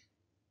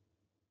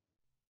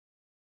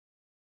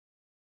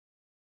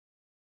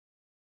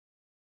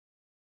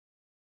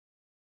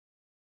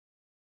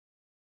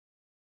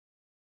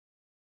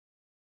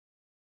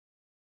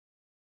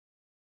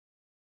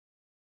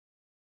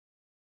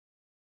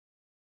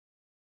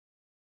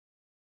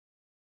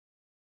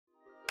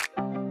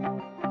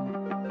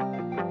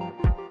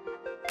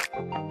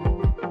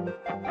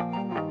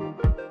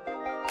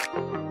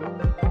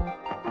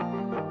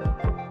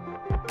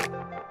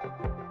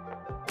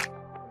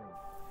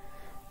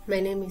 My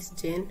name is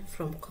Jane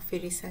from Coffee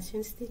Research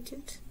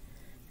Institute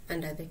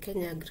under the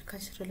Kenya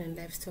Agricultural and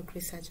Livestock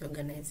Research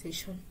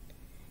Organization,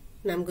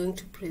 and I'm going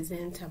to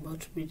present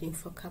about breeding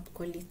for cup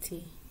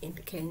quality in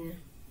Kenya.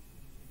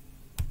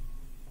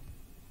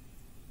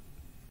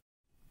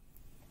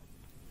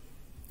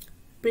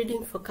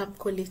 Breeding for cup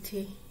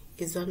quality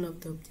is one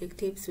of the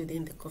objectives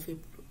within the coffee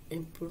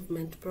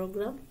improvement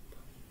program,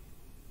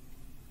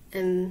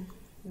 and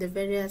the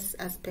various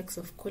aspects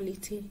of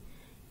quality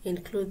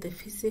include the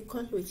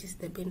physical, which is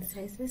the bean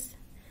sizes,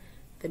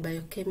 the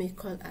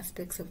biochemical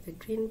aspects of the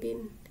green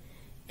bean,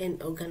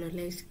 and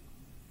organoleptic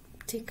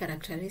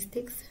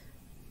characteristics,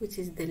 which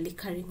is the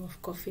liquoring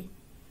of coffee.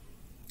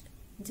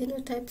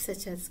 Genotypes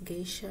such as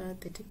geisha,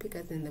 the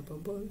typicals, and the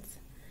bourbons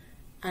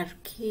are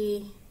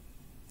key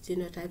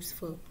genotypes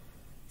for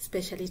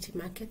specialty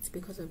markets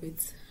because of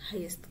its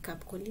highest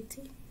cup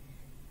quality.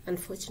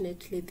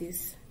 Unfortunately,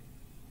 these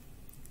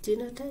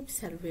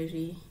genotypes are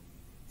very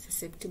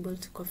susceptible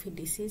to coffee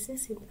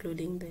diseases,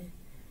 including the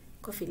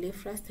coffee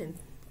leaf rust and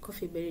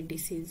coffee berry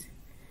disease,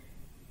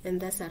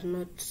 and thus are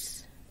not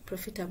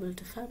profitable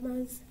to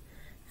farmers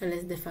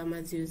unless the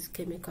farmers use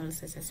chemicals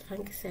such as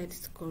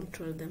fungicides to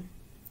control them.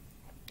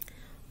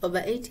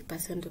 Over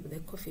 80% of the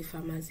coffee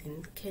farmers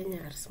in Kenya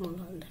are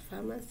smallholder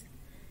farmers,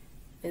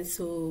 and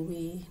so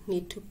we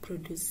need to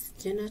produce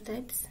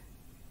genotypes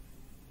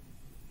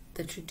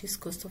that reduce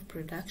cost of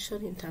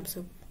production in terms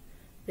of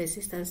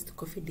resistance to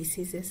coffee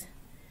diseases.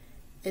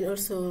 And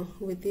also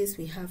with this,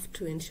 we have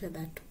to ensure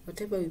that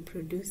whatever we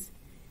produce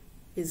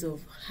is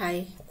of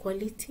high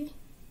quality,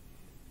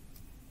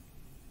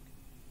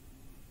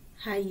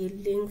 high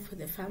yielding for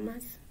the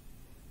farmers,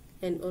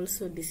 and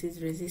also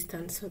disease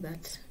resistant, so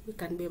that we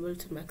can be able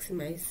to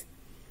maximize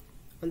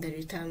on the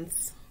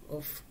returns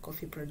of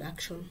coffee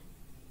production.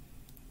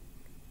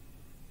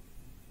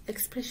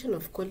 Expression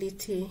of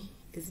quality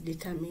is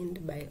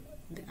determined by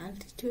the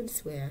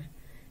altitudes where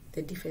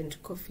the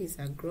different coffees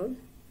are grown,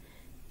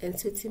 and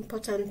so it's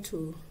important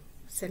to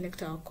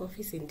select our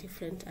coffees in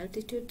different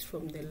altitudes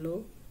from the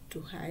low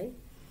to high,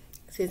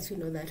 since we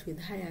know that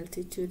with high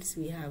altitudes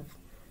we have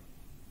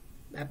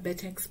a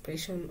better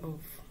expression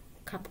of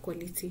cup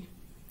quality.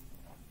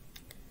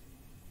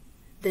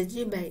 The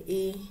G by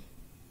E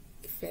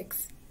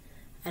effects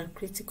are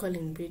critical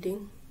in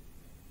breeding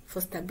for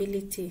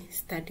stability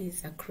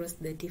studies across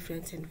the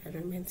different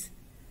environments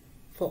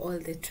for all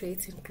the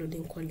traits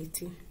including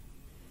quality.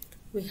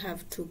 We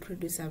have to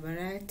produce a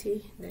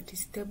variety that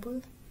is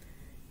stable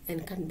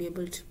and can be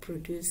able to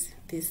produce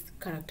these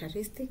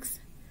characteristics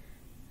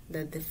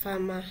that the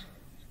farmer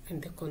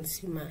and the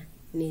consumer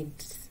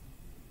needs.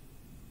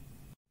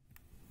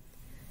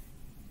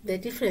 The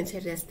different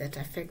areas that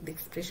affect the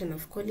expression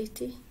of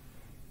quality.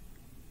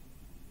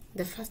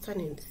 The first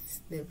one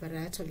is the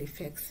varietal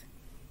effects.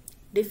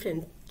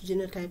 Different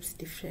genotypes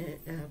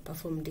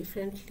perform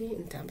differently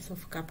in terms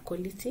of cup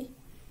quality,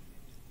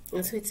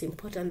 and so it's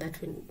important that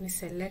when we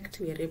select,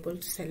 we are able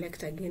to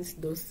select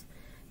against those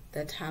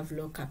that have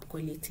low cup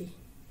quality.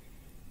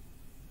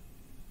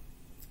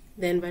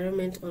 The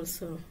environment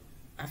also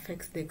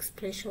affects the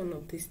expression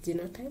of these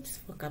genotypes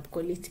for cup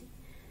quality,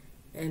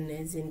 and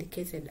as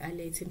indicated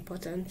earlier, it's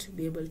important to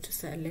be able to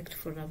select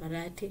for a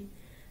variety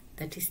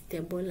that is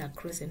stable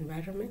across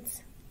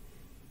environments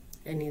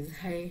and is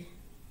high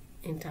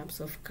in terms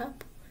of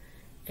cup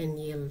and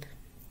yield.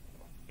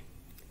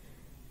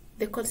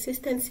 The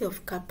consistency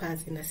of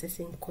cuppers in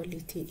assessing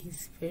quality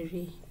is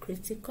very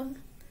critical.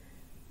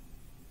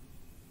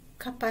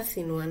 Cuppers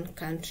in one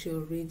country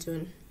or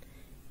region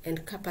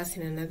and cuppers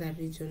in another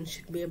region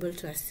should be able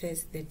to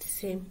assess the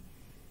same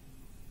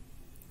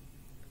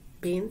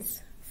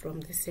beans from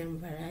the same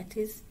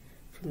varieties,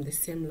 from the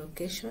same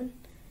location,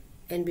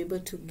 and be able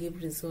to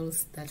give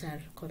results that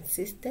are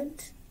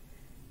consistent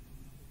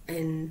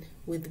and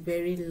with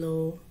very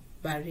low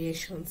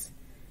variations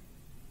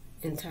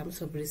in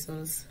terms of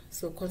results.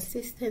 So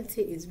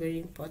consistency is very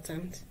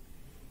important.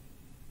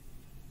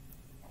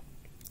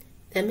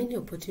 There are many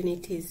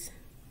opportunities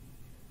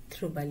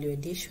through value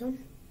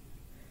addition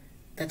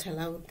that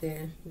allow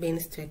the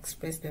beans to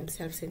express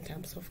themselves in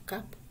terms of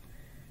cup,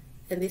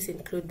 and this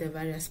include the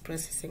various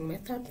processing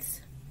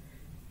methods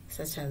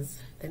such as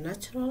the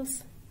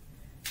naturals,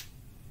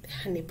 the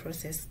honey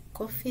processed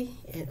coffee,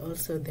 and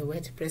also the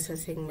wet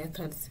processing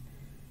methods.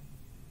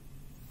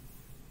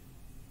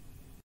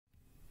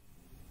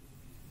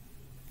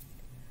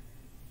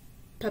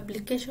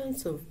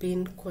 Publications of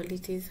bean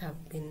qualities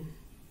have been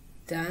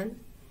done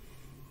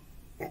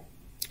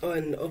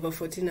on over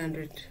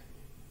 1,400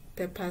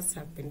 papers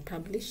have been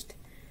published,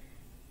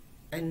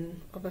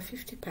 and over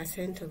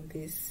 50% of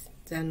these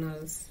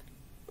journals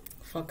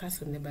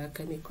focus on the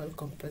biochemical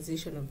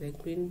composition of the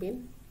green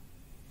bean,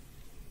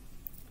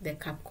 the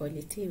cup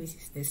quality, which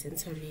is the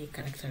sensory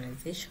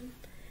characterization,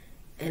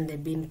 and the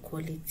bean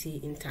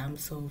quality in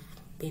terms of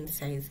bean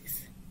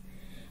sizes.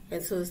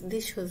 And so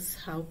this shows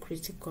how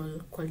critical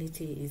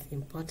quality is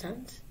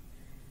important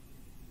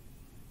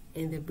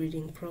in the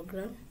breeding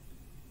program.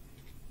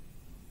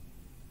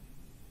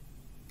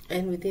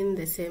 And within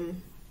the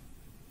same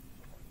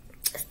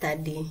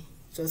study,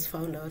 it was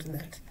found out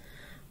that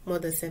more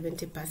than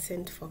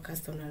 70%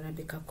 focused on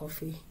Arabica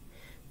coffee,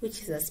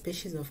 which is a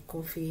species of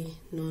coffee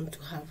known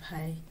to have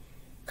high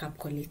cup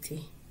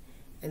quality.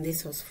 And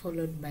this was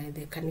followed by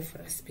the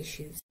coniferous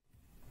species.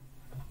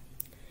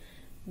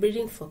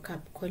 Breeding for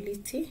cup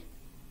quality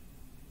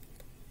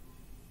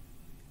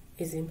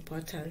is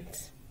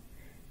important.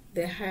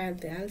 The higher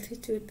the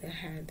altitude, the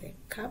higher the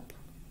cup,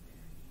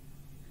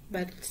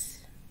 but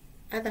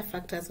other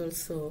factors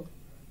also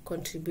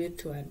contribute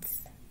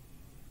towards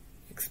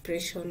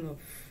expression of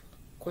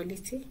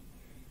quality,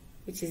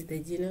 which is the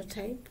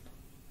genotype,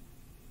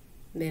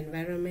 the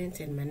environment,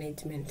 and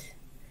management.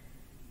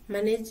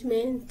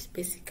 Management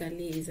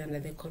basically is under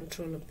the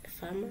control of the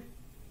farmer,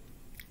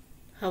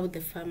 how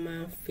the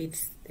farmer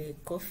feeds the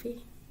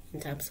coffee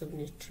in terms of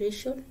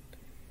nutrition,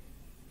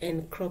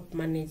 and crop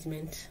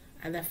management.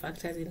 Other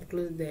factors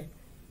include the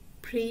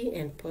pre-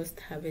 and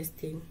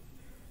post-harvesting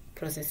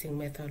processing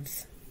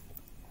methods.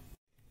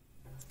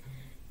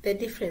 The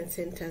different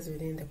centers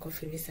within the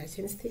Coffee Research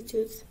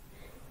Institutes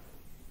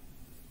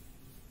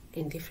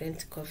in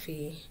different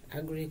coffee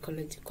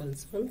agroecological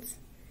zones,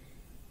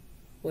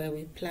 where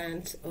we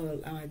plant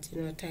all our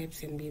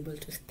genotypes and be able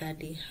to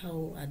study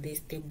how are they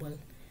stable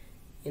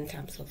in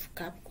terms of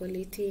cup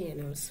quality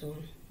and also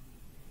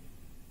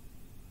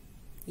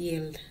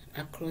yield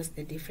across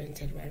the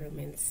different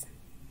environments.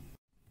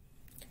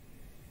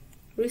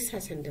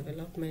 Research and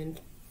development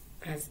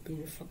has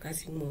been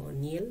focusing more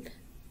on yield,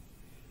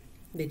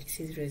 the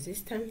disease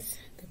resistance,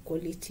 the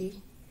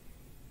quality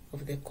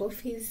of the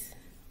coffees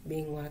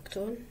being worked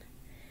on,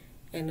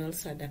 and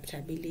also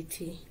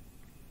adaptability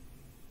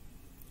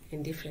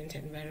in different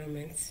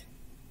environments.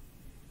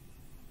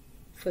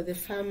 For the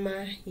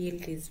farmer,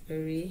 yield is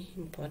very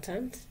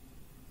important,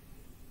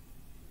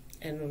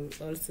 and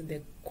also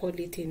the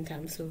quality in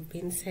terms of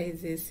bean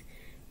sizes,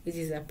 which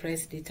is a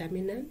price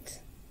determinant.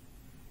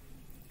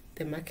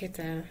 The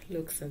marketer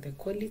looks at the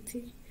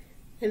quality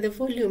and the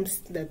volumes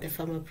that the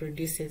farmer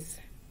produces.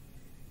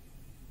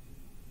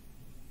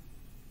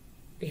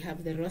 We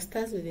have the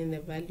roasters within the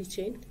value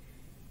chain,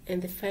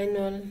 and the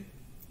final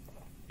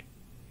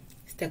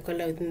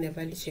stakeholder within the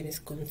value chain is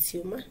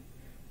consumer.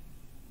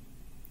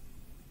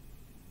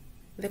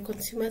 The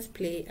consumers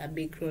play a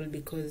big role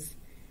because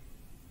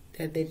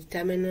they're the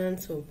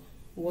determinants of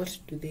what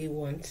do they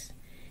want.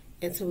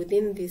 And so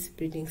within this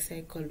breeding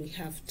cycle, we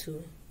have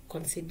to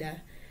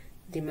consider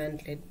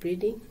demand-led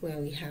breeding, where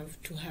we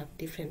have to have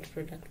different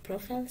product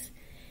profiles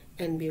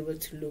and be able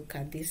to look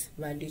at this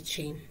value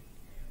chain.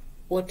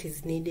 What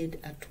is needed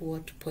at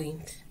what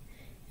point?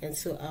 And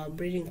so our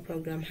breeding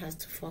program has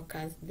to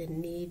focus the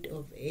need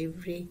of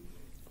every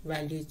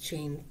value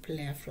chain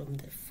player, from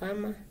the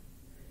farmer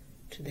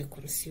to the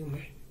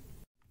consumer.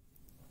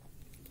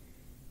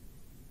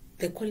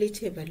 The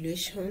quality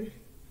evaluation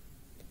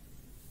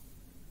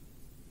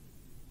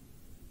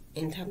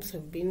in terms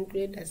of bean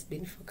grade has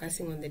been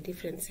focusing on the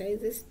different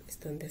sizes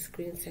based on the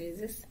screen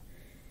sizes.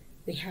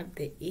 We have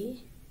the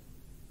E,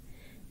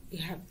 we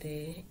have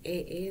the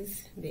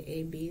AAs, the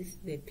ABs,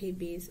 the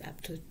PBs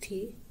up to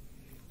T,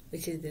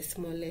 which is the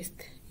smallest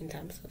in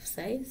terms of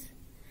size.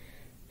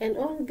 And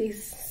all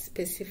these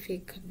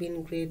specific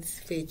bean grades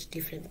fetch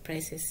different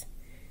prices.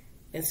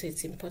 And so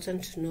it's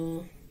important to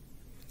know,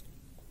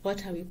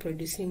 what are we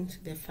producing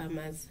to the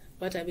farmers?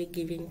 What are we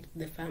giving to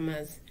the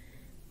farmers?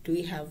 Do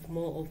we have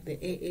more of the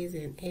AAs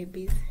and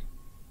ABs?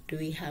 Do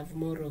we have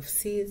more of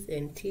Cs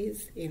and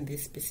Ts in the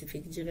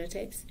specific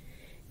genotypes?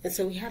 And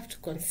so we have to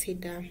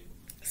consider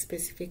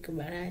specific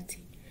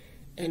variety,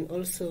 and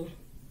also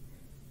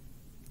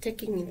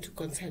taking into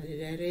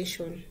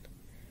consideration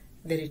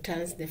the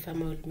returns the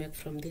farmer will make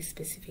from these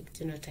specific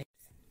genotypes.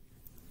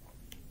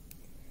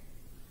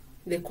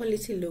 The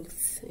quality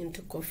looks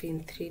into coffee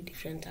in 3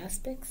 different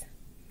aspects.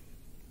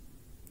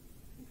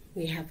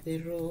 We have the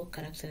raw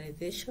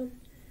characterization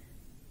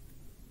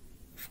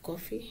of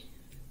coffee,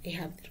 we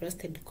have the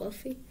roasted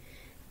coffee,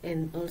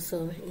 and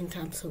also in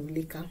terms of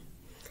liquor.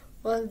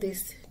 All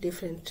these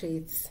different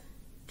traits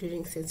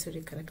during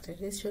sensory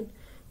characterization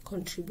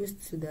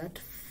contributes to that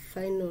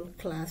final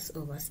class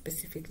of a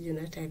specific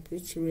genotype,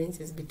 which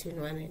ranges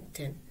between 1 and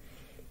 10.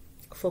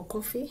 For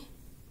coffee,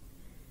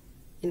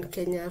 in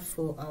Kenya,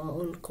 for our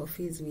own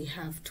coffees, we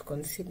have to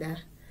consider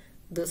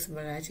those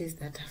varieties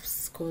that have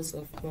scores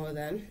of more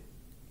than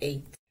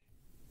 8.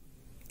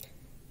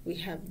 We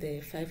have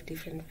the 5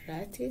 different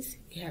varieties.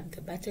 We have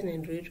the Batten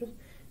and Ruiru,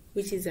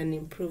 which is an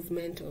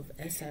improvement of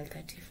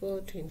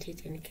SL34,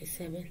 28, and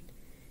K7.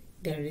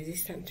 They are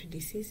resistant to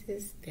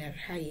diseases, they are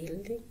high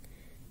yielding,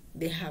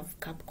 they have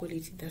cup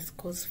quality that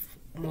scores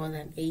more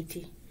than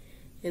 80.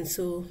 And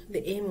so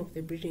the aim of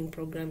the breeding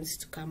program is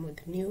to come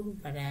with new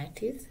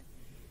varieties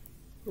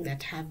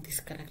that have these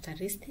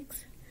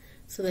characteristics,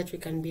 so that we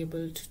can be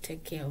able to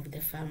take care of the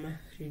farmer,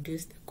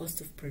 reduce the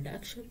cost of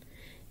production,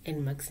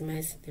 and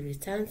maximize the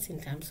returns in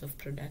terms of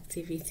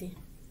productivity.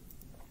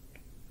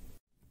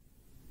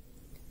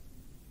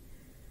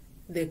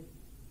 The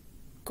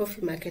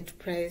coffee market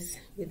price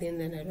within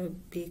the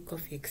Nairobi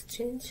Coffee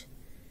Exchange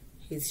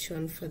is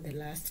shown for the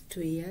last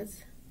 2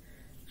 years,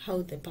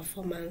 how the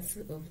performance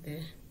of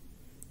the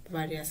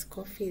various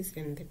coffees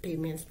and the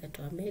payments that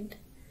were made.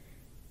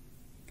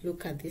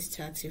 Look at these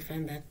charts, you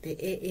find that the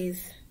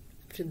AAs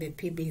to the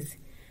PBs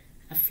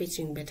are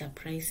fetching better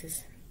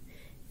prices.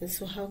 And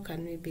so how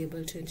can we be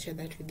able to ensure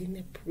that within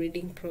the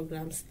breeding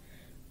programs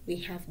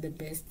we have the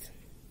best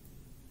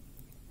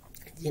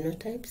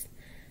genotypes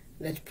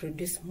that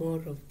produce more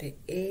of the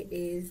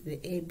AAs, the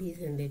ABs,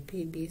 and the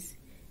PBs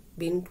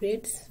bean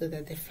grades, so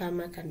that the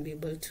farmer can be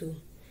able to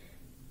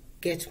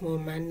get more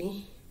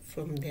money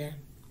from their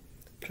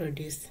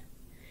produce.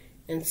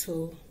 And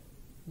so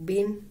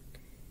bean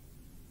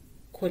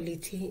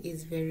quality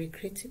is very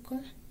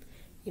critical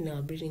in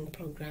our breeding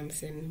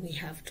programs, and we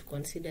have to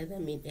consider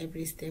them in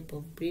every step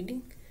of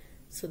breeding,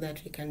 so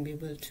that we can be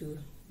able to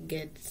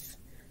get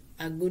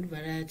a good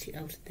variety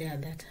out there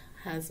that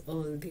has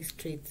all these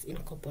traits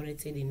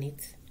incorporated in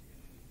it.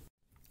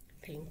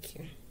 Thank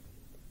you.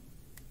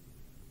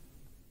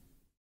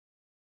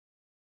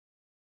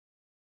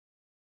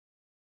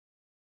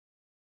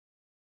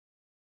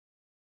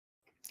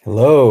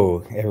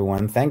 Hello,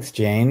 everyone. Thanks,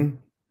 Jane,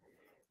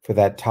 for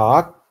that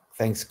talk.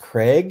 Thanks,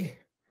 Kraig.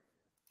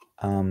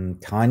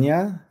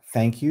 Tania,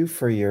 thank you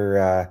for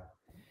your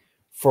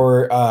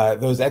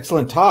those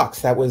excellent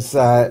talks. That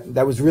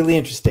was really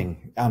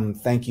interesting.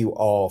 Thank you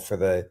all for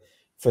the.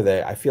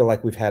 I feel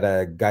like we've had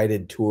a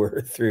guided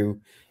tour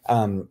through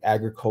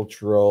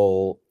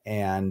agricultural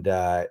and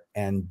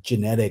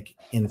genetic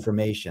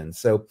information.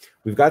 So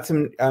we've got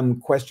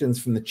some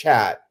questions from the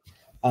chat.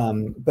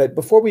 But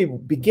before we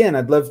begin,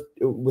 I'd love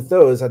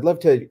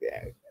to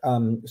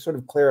sort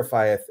of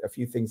clarify a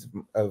few things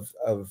of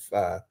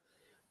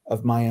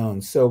my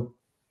own. So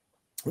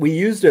we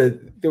used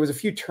there was a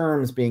few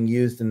terms being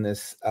used in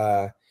this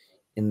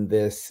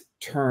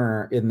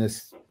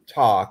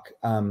talk,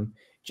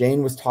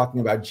 Jane was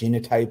talking about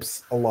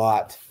genotypes a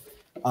lot.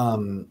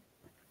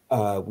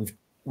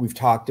 We've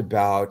talked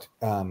about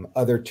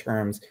other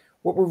terms.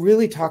 What we're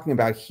really talking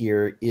about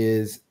here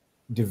is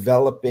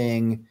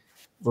developing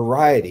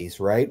varieties,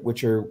 right?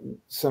 Which are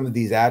some of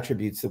these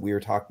attributes that we were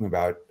talking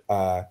about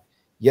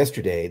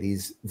yesterday,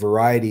 these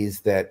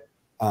varieties that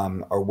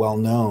are well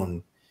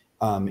known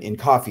in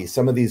coffee.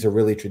 Some of these are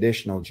really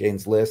traditional.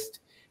 Jane's list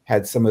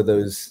had some of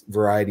those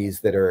varieties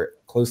that are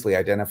closely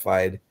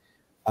identified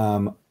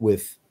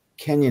with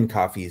Kenyan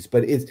coffees.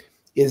 But is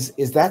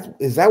that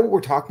what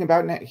we're talking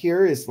about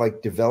here? Is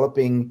like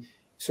developing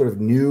sort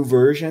of new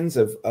versions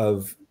of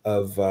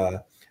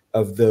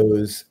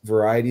those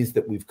varieties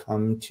that we've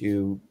come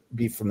to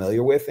be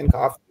familiar with in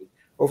coffee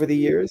over the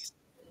years?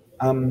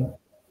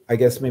 I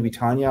guess maybe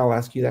Tanya, I'll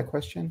ask you that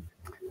question.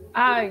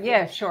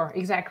 Yeah, sure,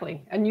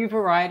 exactly. A new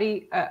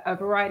variety, a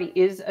variety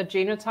is a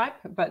genotype,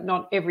 but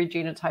not every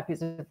genotype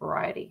is a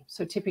variety.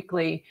 So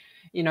typically,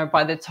 you know,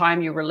 by the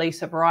time you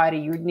release a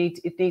variety, it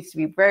needs to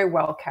be very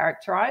well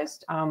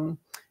characterized.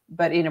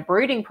 But in a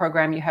breeding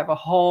program, you have a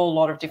whole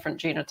lot of different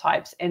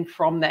genotypes. And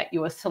from that,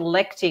 you are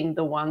selecting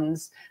the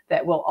ones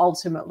that will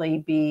ultimately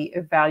be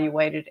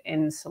evaluated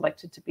and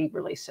selected to be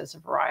released as a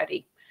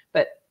variety.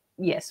 But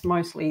yes,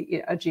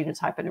 mostly a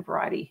genotype and a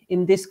variety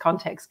in this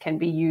context can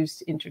be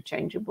used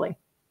interchangeably.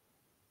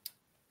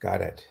 Got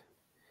it.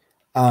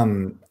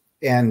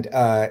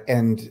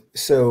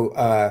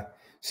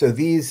 So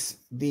these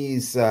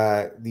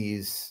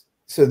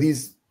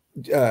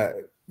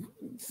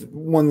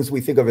ones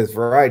we think of as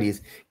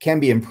varieties can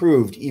be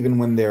improved even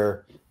when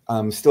they're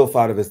still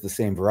thought of as the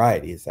same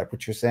variety. Is that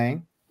what you're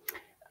saying?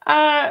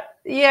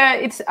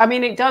 Yeah, I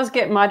mean, it does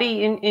get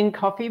muddy in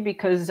coffee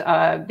because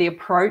the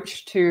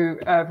approach to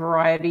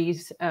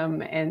varieties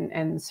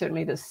and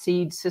certainly the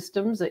seed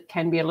systems, it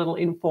can be a little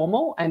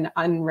informal and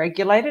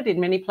unregulated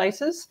in many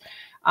places.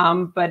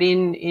 But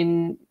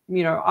in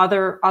you know,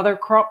 other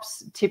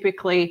crops,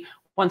 typically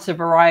once a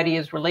variety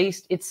is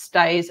released, it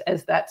stays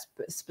as that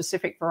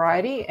specific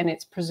variety and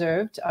it's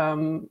preserved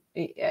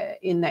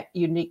in that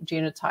unique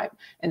genotype.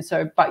 And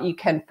so, but you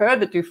can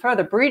do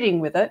further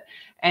breeding with it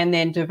and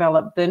then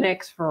develop the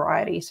next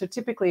variety. So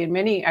typically in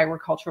many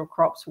agricultural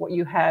crops, what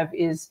you have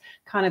is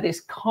kind of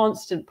this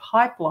constant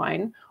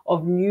pipeline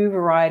of new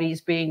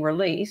varieties being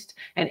released,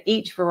 and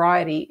each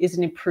variety is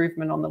an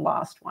improvement on the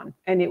last one.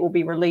 And it will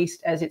be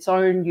released as its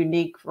own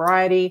unique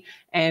variety,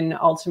 and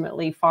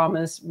ultimately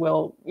farmers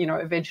will, you know,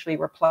 eventually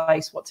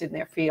replace what's in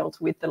their field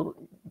with the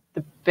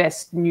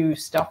best new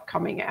stuff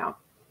coming out.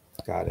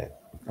 Got it.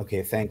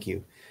 Okay, thank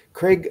you.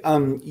 Kraig,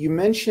 you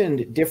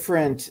mentioned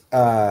different,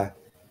 and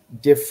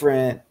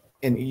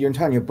you and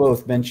Tanya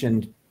both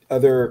mentioned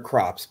other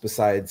crops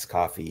besides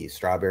coffee.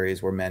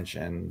 Strawberries were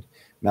mentioned,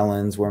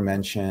 melons were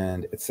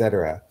mentioned,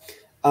 etc.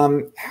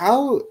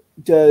 How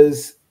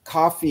does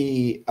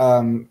coffee,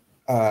 how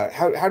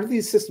do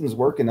these systems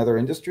work in other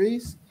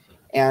industries?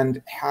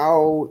 And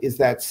how is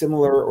that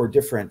similar or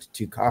different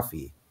to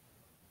coffee?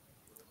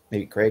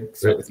 Maybe Kraig,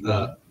 start with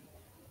you.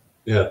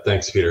 Yeah,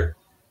 thanks, Peter.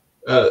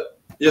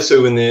 Yeah,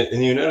 so in the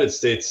United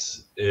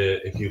States,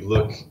 if you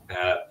look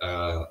at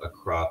a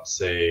crop,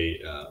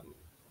 say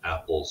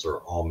apples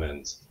or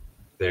almonds,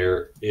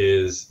 there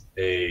is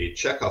a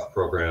checkoff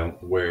program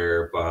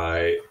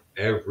whereby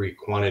every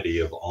quantity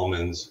of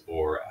almonds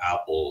or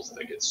apples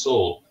that gets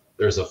sold,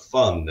 there's a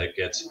fund that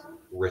gets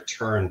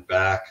returned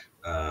back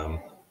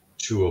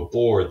to a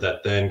board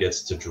that then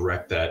gets to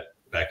direct that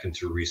back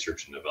into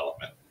research and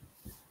development.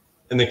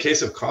 In the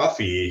case of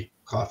coffee,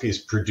 coffee is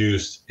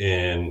produced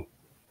in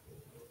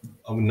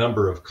a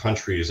number of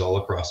countries all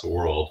across the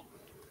world.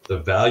 The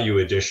value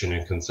addition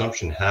and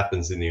consumption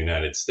happens in the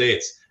United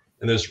States,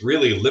 and there's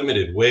really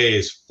limited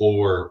ways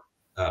for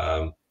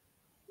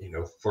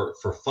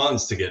for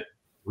funds to get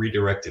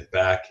redirected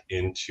back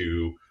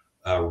into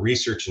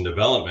research and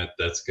development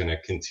that's going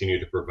to continue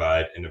to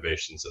provide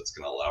innovations that's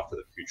going to allow for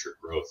the future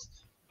growth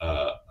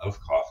of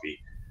coffee.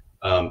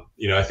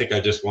 I think I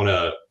just want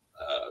to.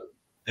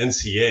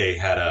 NCA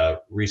had a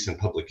recent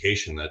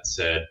publication that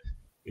said,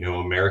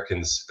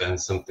 Americans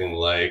spend something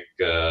like,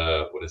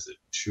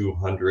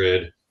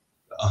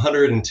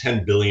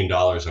 $110 billion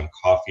on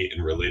coffee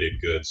and related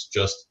goods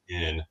just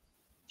in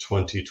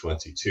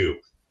 2022.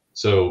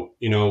 So,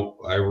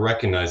 I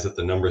recognize that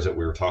the numbers that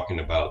we were talking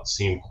about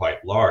seem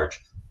quite large,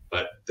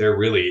 but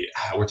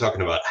we're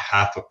talking about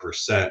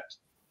 0.5%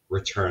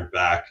 returned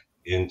back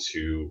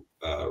into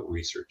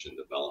research and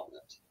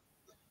development.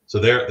 So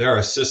there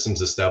are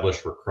systems established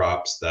for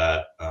crops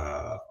that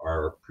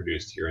are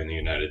produced here in the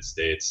United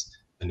States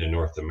and in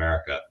North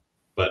America.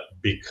 But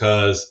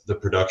because the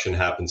production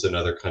happens in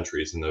other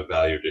countries and the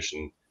value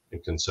addition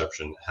and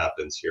consumption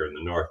happens here in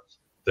the North,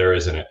 there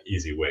isn't an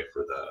easy way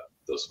for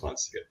those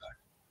funds to get back.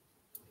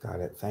 Got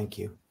it. Thank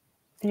you.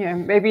 Yeah,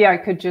 maybe I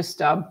could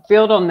just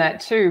build on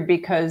that too,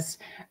 because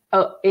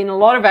in a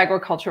lot of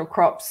agricultural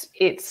crops,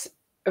 it's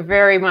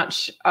very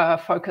much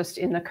focused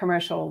in the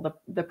commercial,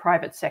 the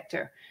private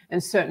sector.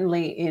 and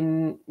certainly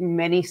in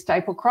many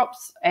staple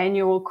crops,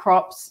 annual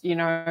crops,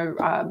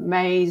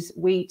 maize,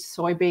 wheat,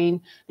 soybean,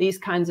 these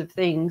kinds of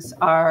things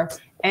are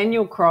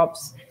annual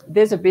crops.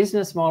 There's a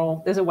business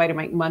model, there's a way to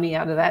make money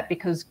out of that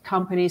because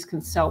companies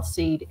can sell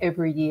seed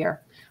every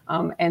year.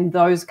 And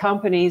those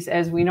companies,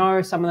 as we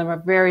know, some of them are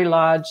very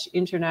large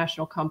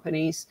international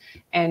companies,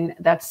 and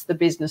that's the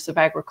business of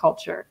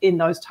agriculture in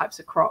those types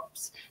of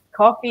crops.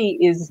 Coffee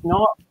is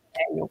not an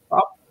annual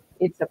crop.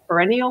 It's a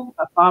perennial.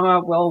 A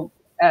farmer will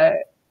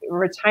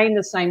retain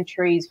the same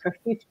trees for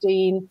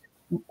 15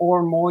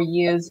 or more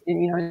years.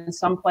 In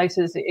some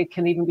places, it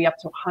can even be up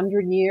to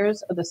 100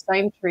 years of the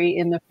same tree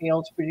in the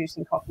fields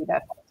producing coffee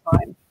that whole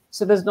time.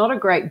 So there's not a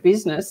great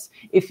business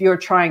if you're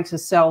trying to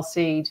sell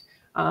seed.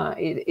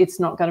 It's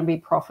not going to be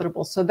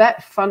profitable. So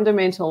that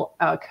fundamental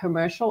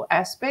commercial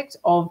aspect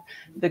of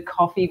the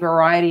coffee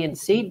variety and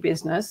seed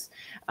business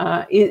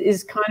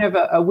is kind of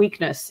a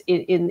weakness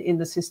in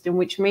the system,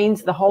 which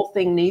means the whole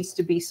thing needs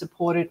to be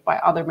supported by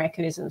other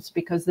mechanisms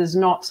because there's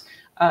not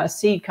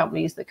seed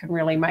companies that can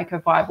really make a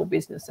viable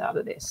business out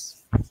of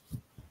this.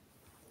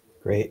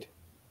 Great.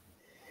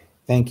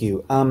 Thank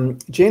you.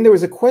 Jane, there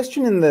was a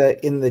question in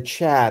the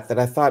chat that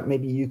I thought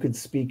maybe you could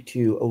speak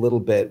to a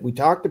little bit. We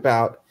talked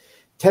about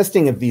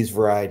testing of these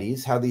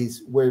varieties,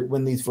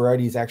 when these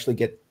varieties actually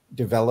get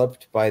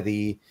developed by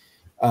the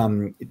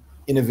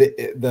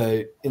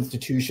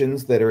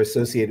institutions that are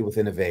associated with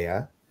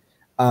Innovea,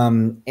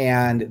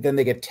 and then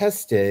they get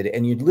tested.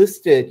 And you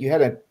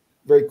had a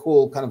very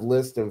cool kind of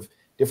list of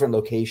different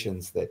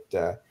locations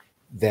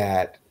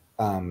that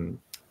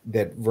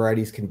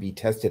varieties can be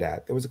tested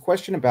at. There was a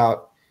question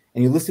about,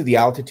 and you listed the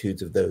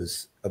altitudes of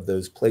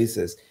those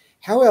places.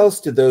 How else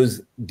do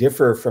those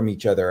differ from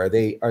each other? Are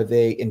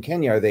they in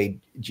Kenya? Are they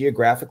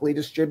geographically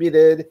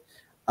distributed?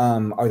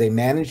 Are they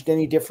managed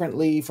any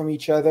differently from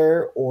each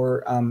other,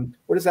 or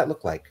what does that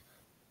look like?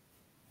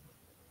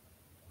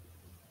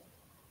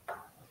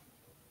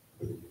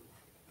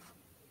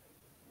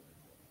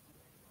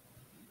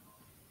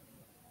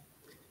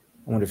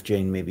 I wonder if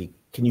Jane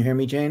can you hear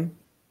me, Jane?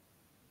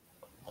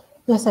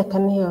 Yes, I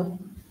can hear.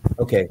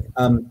 Okay.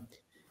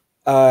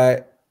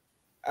 I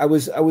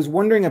was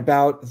wondering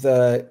about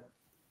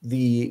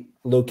the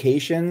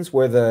locations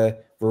where the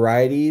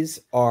varieties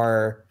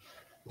are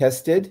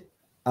tested.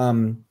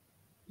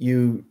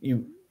 You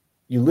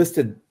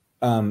listed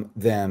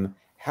them.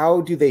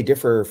 How do they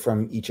differ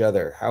from each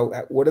other?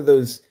 What do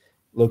those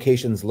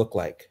locations look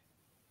like?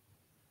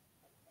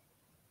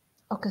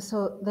 Okay,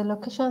 so the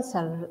locations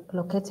are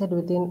located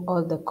within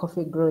all the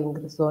coffee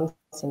growing zones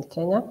in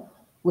Kenya.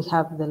 We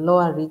have the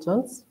lower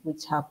regions,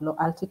 which have low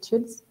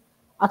altitudes.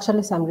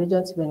 Actually, some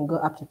regions even go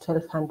up to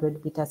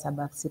 1,200 meters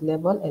above sea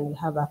level, and we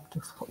have up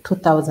to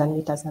 2,000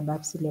 meters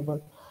above sea level.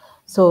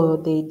 So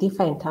they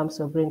differ in terms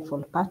of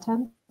rainfall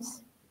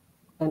patterns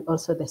and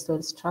also the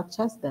soil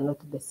structures. They're not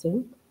the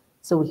same.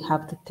 So we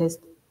have to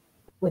test,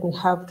 when we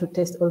have to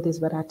test all these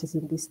varieties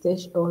in this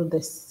stage, all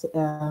this,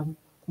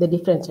 the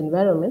different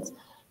environments,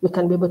 we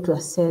can be able to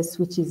assess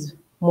which is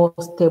more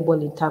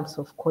stable in terms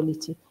of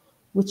quality,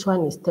 which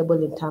one is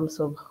stable in terms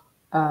of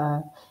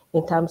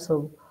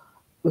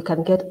we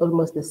can get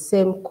almost the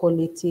same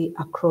quality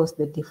across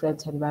the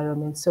different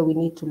environments. So we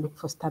need to look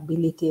for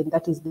stability, and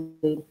that is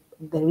the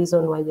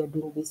reason why we are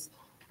doing this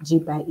G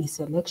by E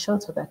selection,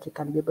 so that we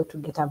can be able to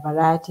get a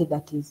variety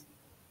that is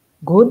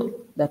good,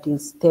 that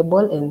is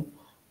stable, and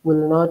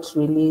will not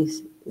really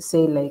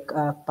say like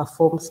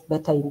performs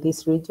better in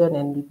this region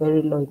and be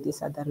very low in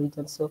this other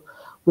region. So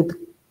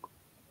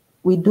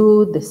we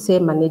do the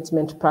same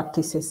management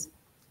practices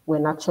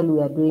when actually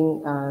we are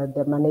doing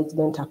the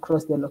management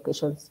across the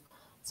locations.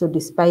 So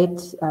despite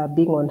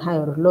being on high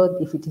or low,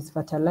 if it is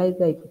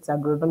fertilizer, if it's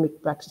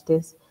agronomic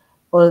practices,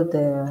 all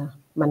the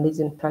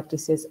management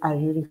practices are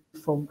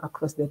uniform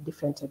across the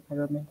different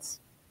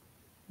environments.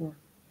 Yeah.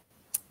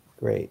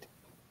 Great.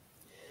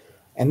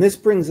 And this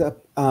brings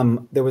up,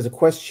 there was a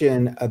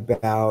question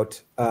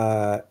about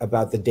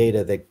the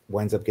data that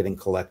winds up getting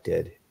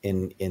collected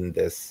in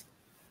the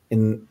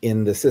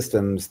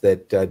systems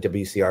that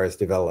WCR has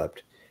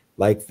developed,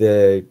 like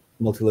the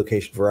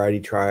multi-location variety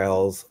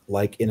trials,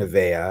 like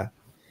Innovea.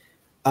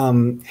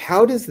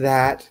 How does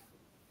that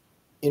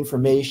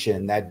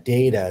information, that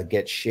data,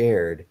 get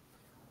shared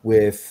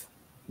with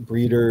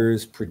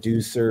breeders,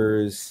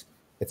 producers,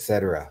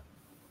 etc.?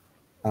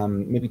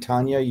 Maybe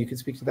Tania, you could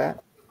speak to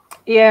that.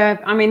 Yeah,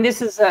 I mean,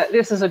 this is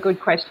a good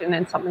question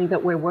and something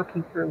that we're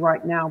working through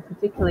right now.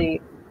 Particularly,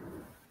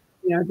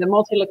 the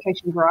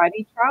multi-location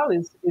variety trial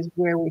is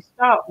where we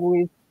start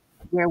with,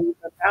 where we've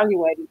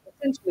evaluated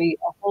essentially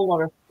a whole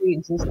lot of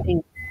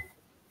pre-existing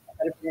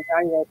that have been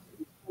evaluated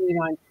in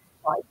 29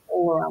 sites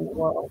all around the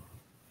world.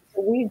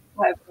 So we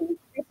have an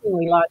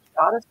increasingly large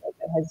data set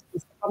that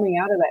is coming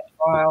out of that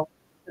trial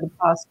for the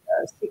past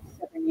 6-7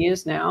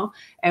 years now,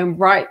 and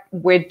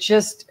we're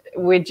just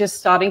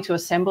starting to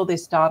assemble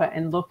this data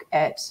and look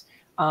at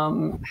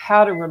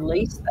how to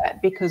release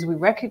that, because we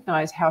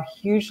recognize how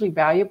hugely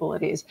valuable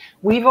it is.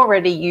 We've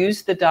already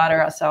used the data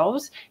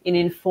ourselves in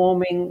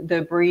informing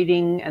the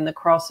breeding and the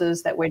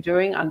crosses that we're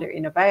doing under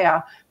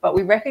Innovea, but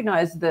we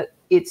recognize that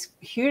it's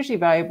hugely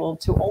valuable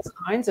to all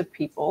kinds of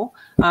people.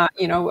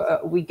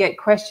 We get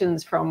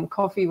questions from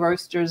coffee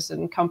roasters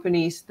and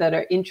companies that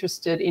are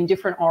interested in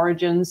different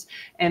origins,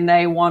 and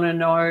they want to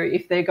know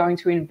if they're going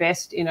to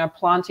invest in a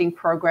planting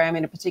program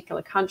in a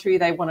particular country.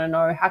 They want to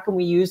know, how can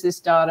we use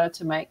this data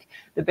to make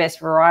the best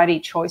variety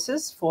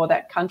choices for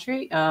that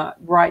country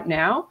right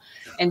now?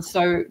 And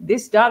so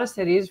this data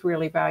set is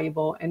really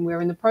valuable, and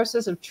we're in the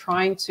process of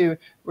trying to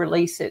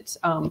release it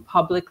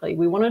publicly.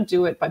 We want to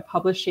do it by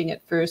publishing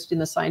it first in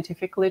the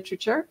scientific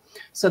literature,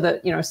 so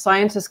that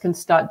scientists can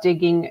start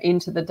digging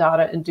into the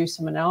data and do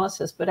some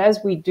analysis. But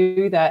as we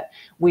do that,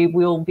 we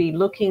will be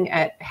looking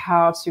at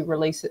how to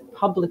release it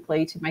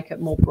publicly to make it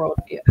more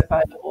broadly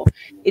available.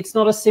 It's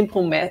not a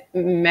simple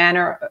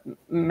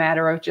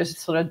matter of just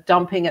sort of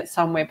dumping it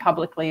somewhere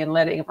publicly and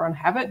letting everyone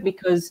have it,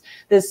 because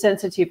there's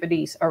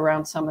sensitivities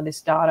around some of this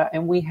data,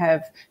 and we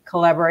have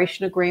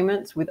collaboration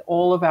agreements with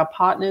all of our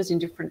partners in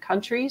different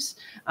countries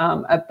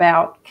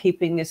about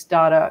keeping this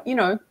data,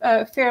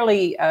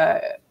 fairly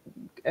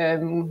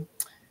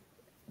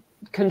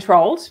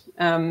controlled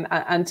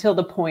until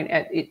the point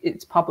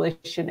it's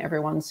published and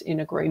everyone's in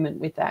agreement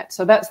with that.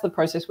 So that's the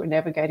process we're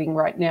navigating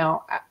right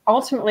now.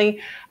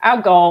 Ultimately,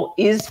 our goal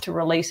is to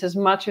release as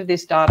much of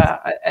this data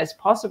as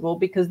possible,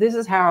 because this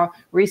is how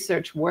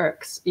research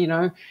works.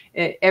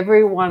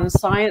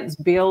 Science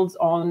builds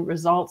on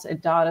results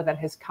and data that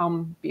has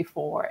come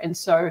before. And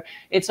so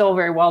it's all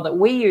very well that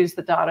we use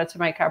the data to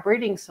make our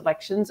breeding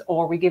selections,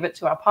 or we give it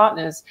to our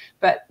partners,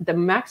 but the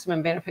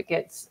maximum benefit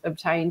gets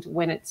obtained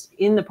when it's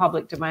in the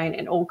public domain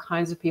and all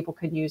kinds of people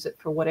can use it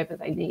for whatever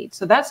they need.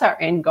 So that's our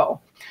end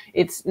goal.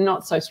 It's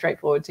not so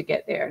straightforward to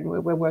get there, and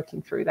we're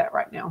working through that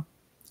right now.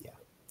 Yeah.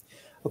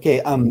 Okay.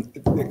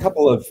 A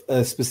couple of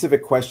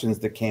specific questions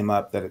that came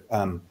up that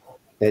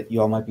that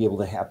you all might be able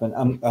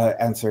to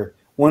answer.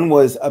 One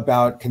was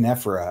about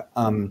Canephora.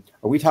 Are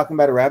we talking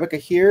about Arabica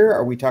here?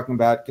 Are we talking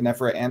about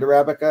Canephora and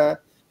Arabica?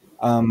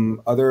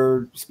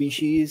 Other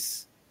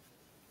species?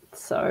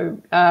 So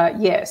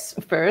yes,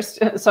 first.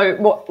 So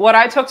what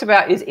I talked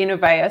about is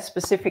Innovea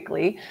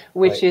specifically,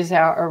 which is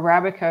our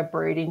Arabica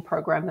breeding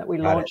program that we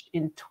launched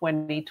in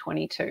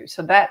 2022.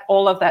 So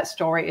all of that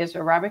story is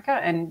Arabica,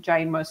 and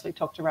Jane mostly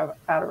talked about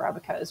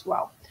Arabica as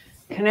well.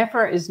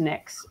 Canephora is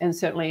next, and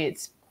certainly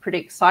it's pretty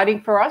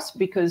exciting for us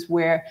because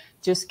we're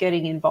just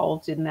getting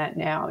involved in that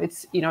now.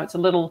 It's it's a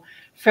little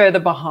further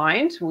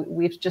behind.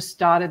 We've just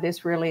started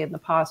this really in the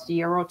past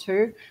year or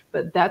two,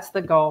 but that's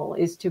the goal,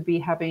 is to be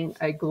having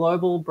a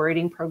global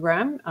breeding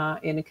program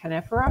in a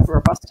Canephora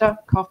Robusta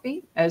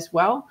coffee as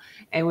well.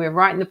 And we're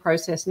right in the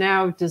process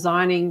now of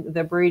designing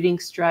the breeding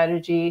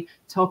strategy,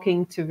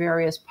 talking to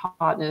various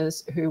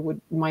partners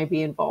who might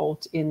be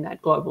involved in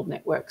that global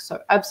network. So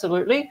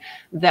absolutely,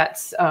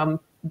 that's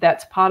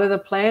part of the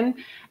plan.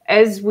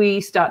 As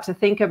we start to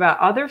think about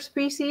other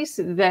species,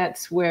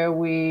 that's where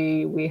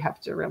we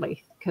have to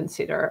really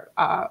consider,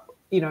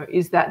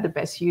 is that the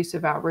best use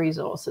of our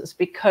resources?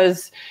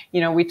 Because,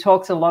 we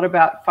talked a lot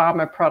about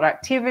farmer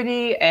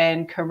productivity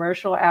and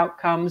commercial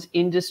outcomes,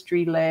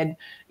 industry-led,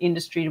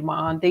 industry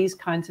demand, these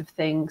kinds of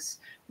things.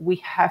 We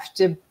have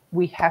to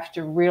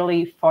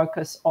really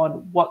focus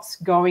on what's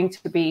going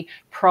to be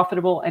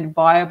profitable and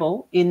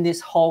viable in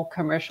this whole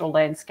commercial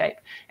landscape.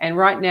 And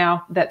right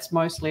now, that's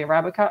mostly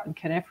Arabica and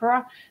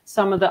Canephora.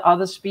 Some of the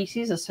other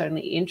species are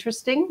certainly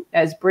interesting.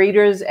 As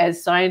breeders,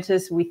 as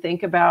scientists, we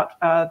think about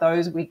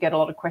those. We get a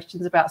lot of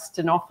questions about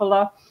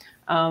Stenophila.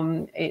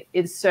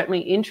 It's certainly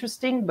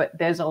interesting, but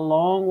there's a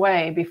long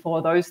way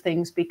before those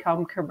things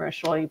become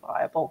commercially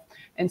viable.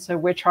 And so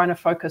we're trying to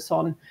focus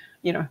on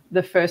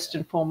the first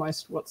and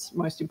foremost, what's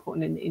most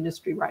important in the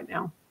industry right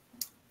now.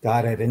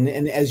 Got it. And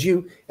as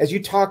you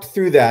talked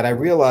through that, I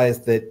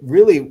realized that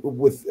really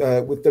with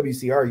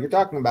WCR,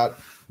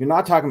 you're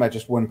not talking about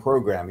just one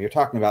program. You're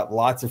talking about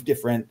lots of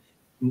different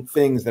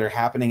things that are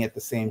happening at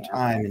the same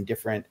time in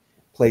different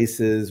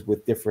places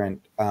with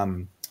different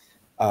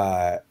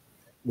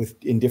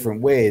in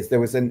different ways. There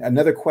was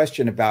another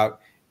question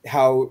about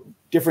how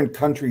different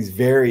countries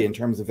vary in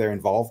terms of their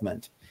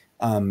involvement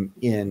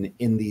in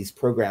these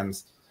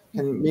programs.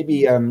 Can maybe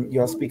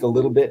you all speak a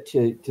little bit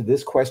to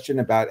this question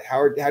about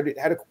how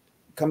do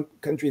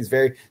countries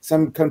vary?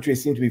 Some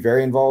countries seem to be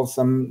very involved,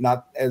 some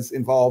not as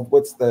involved.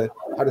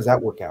 How does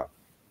that work out?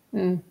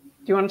 Do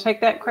you want to take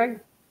that,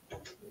 Kraig?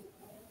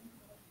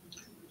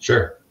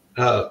 Sure.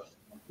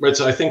 Right.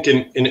 So I think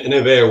in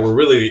Innovea, we're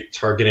really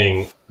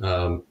targeting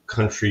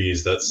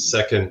countries, that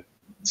second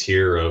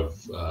tier of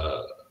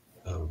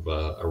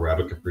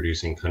Arabica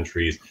producing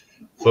countries,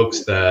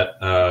 folks that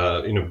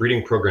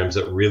breeding programs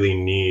that really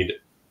need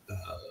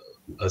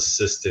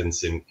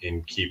assistance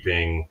in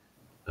keeping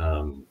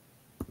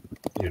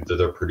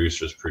their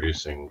producers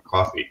producing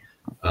coffee.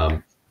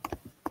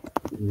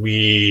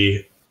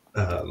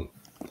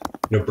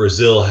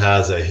 Brazil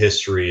has a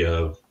history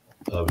of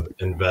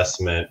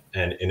investment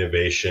and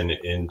innovation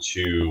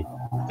into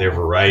their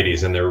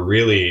varieties, and they're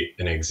really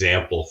an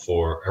example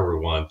for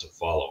everyone to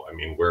follow. I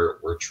mean,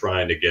 we're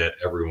trying to get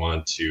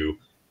everyone to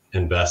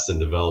invest and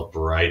develop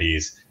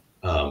varieties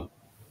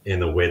in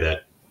the way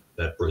that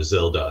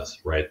Brazil does,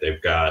 right?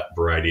 They've got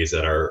varieties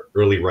that are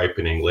early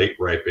ripening, late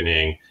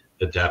ripening,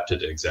 adapted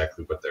to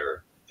exactly what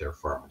their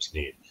farmers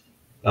need.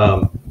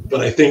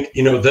 But I think,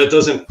 that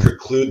doesn't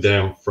preclude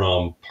them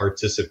from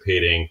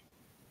participating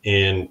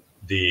in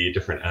the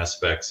different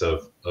aspects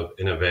of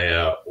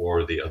Innovea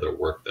or the other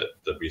work that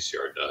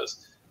WCR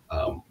does.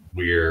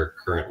 We're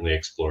currently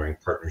exploring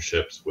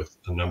partnerships with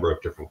a number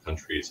of different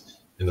countries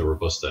in the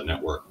Robusta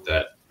network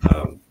that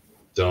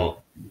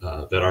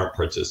aren't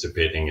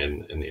participating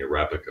in the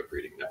Arabica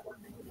breeding network.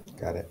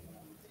 Got it.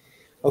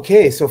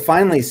 Okay, so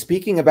finally,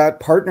 speaking about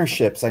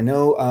partnerships, I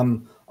know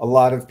a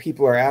lot of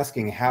people are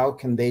asking, how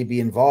can they be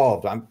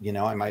involved? I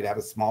might have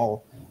a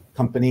small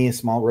company, a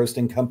small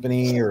roasting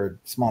company, or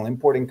a small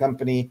importing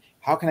company.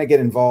 How can I get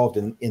involved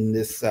in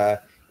this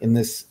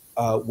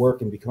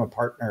work and become a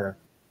partner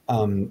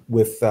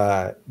with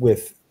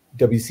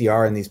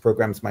WCR and these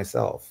programs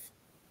myself?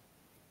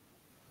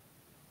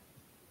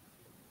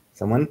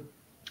 Someone?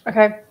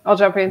 Okay, I'll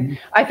jump in.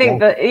 I think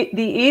the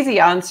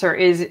easy answer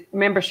is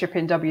membership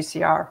in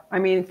WCR. I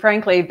mean,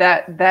 frankly,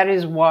 that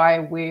is why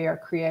we are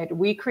created.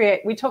 We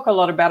talk a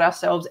lot about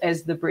ourselves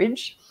as the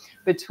bridge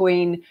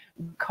between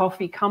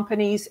coffee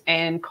companies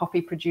and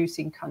coffee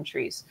producing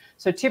countries.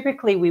 So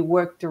typically we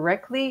work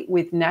directly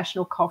with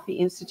national coffee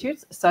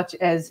institutes such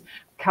as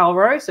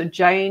Calro. So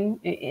Jane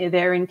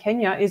there in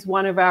Kenya is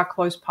one of our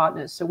close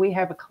partners. So we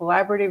have a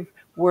collaborative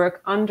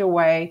work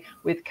underway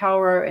with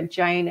Calro and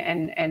Jane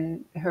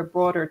and her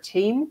broader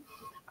team.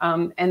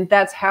 And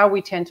that's how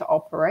we tend to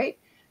operate.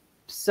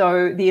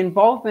 So the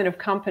involvement of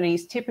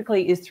companies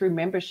typically is through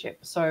membership.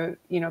 So,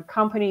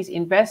 companies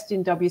invest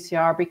in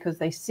WCR because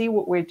they see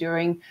what we're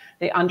doing.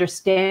 They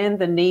understand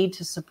the need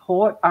to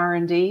support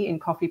R&D in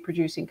coffee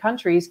producing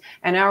countries.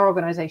 And our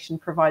organization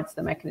provides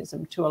the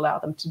mechanism to allow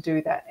them to do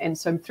that. And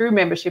so through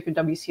membership in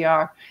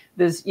WCR,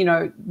 there's,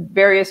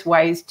 various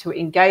ways to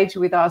engage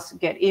with us,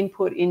 get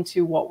input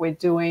into what we're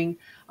doing,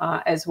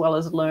 as well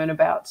as learn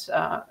about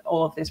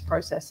all of this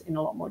process in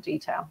a lot more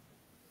detail.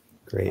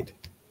 Great.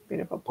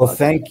 Well,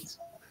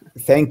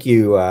 thank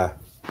you,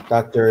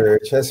 Dr.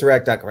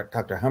 Cheserek,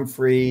 Dr.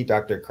 Humphrey,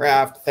 Dr.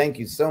 Kraft. Thank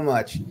you so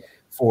much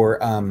for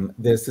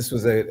this. This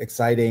was an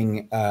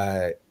exciting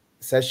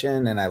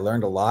session, and I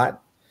learned a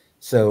lot.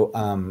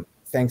 So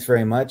thanks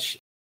very much.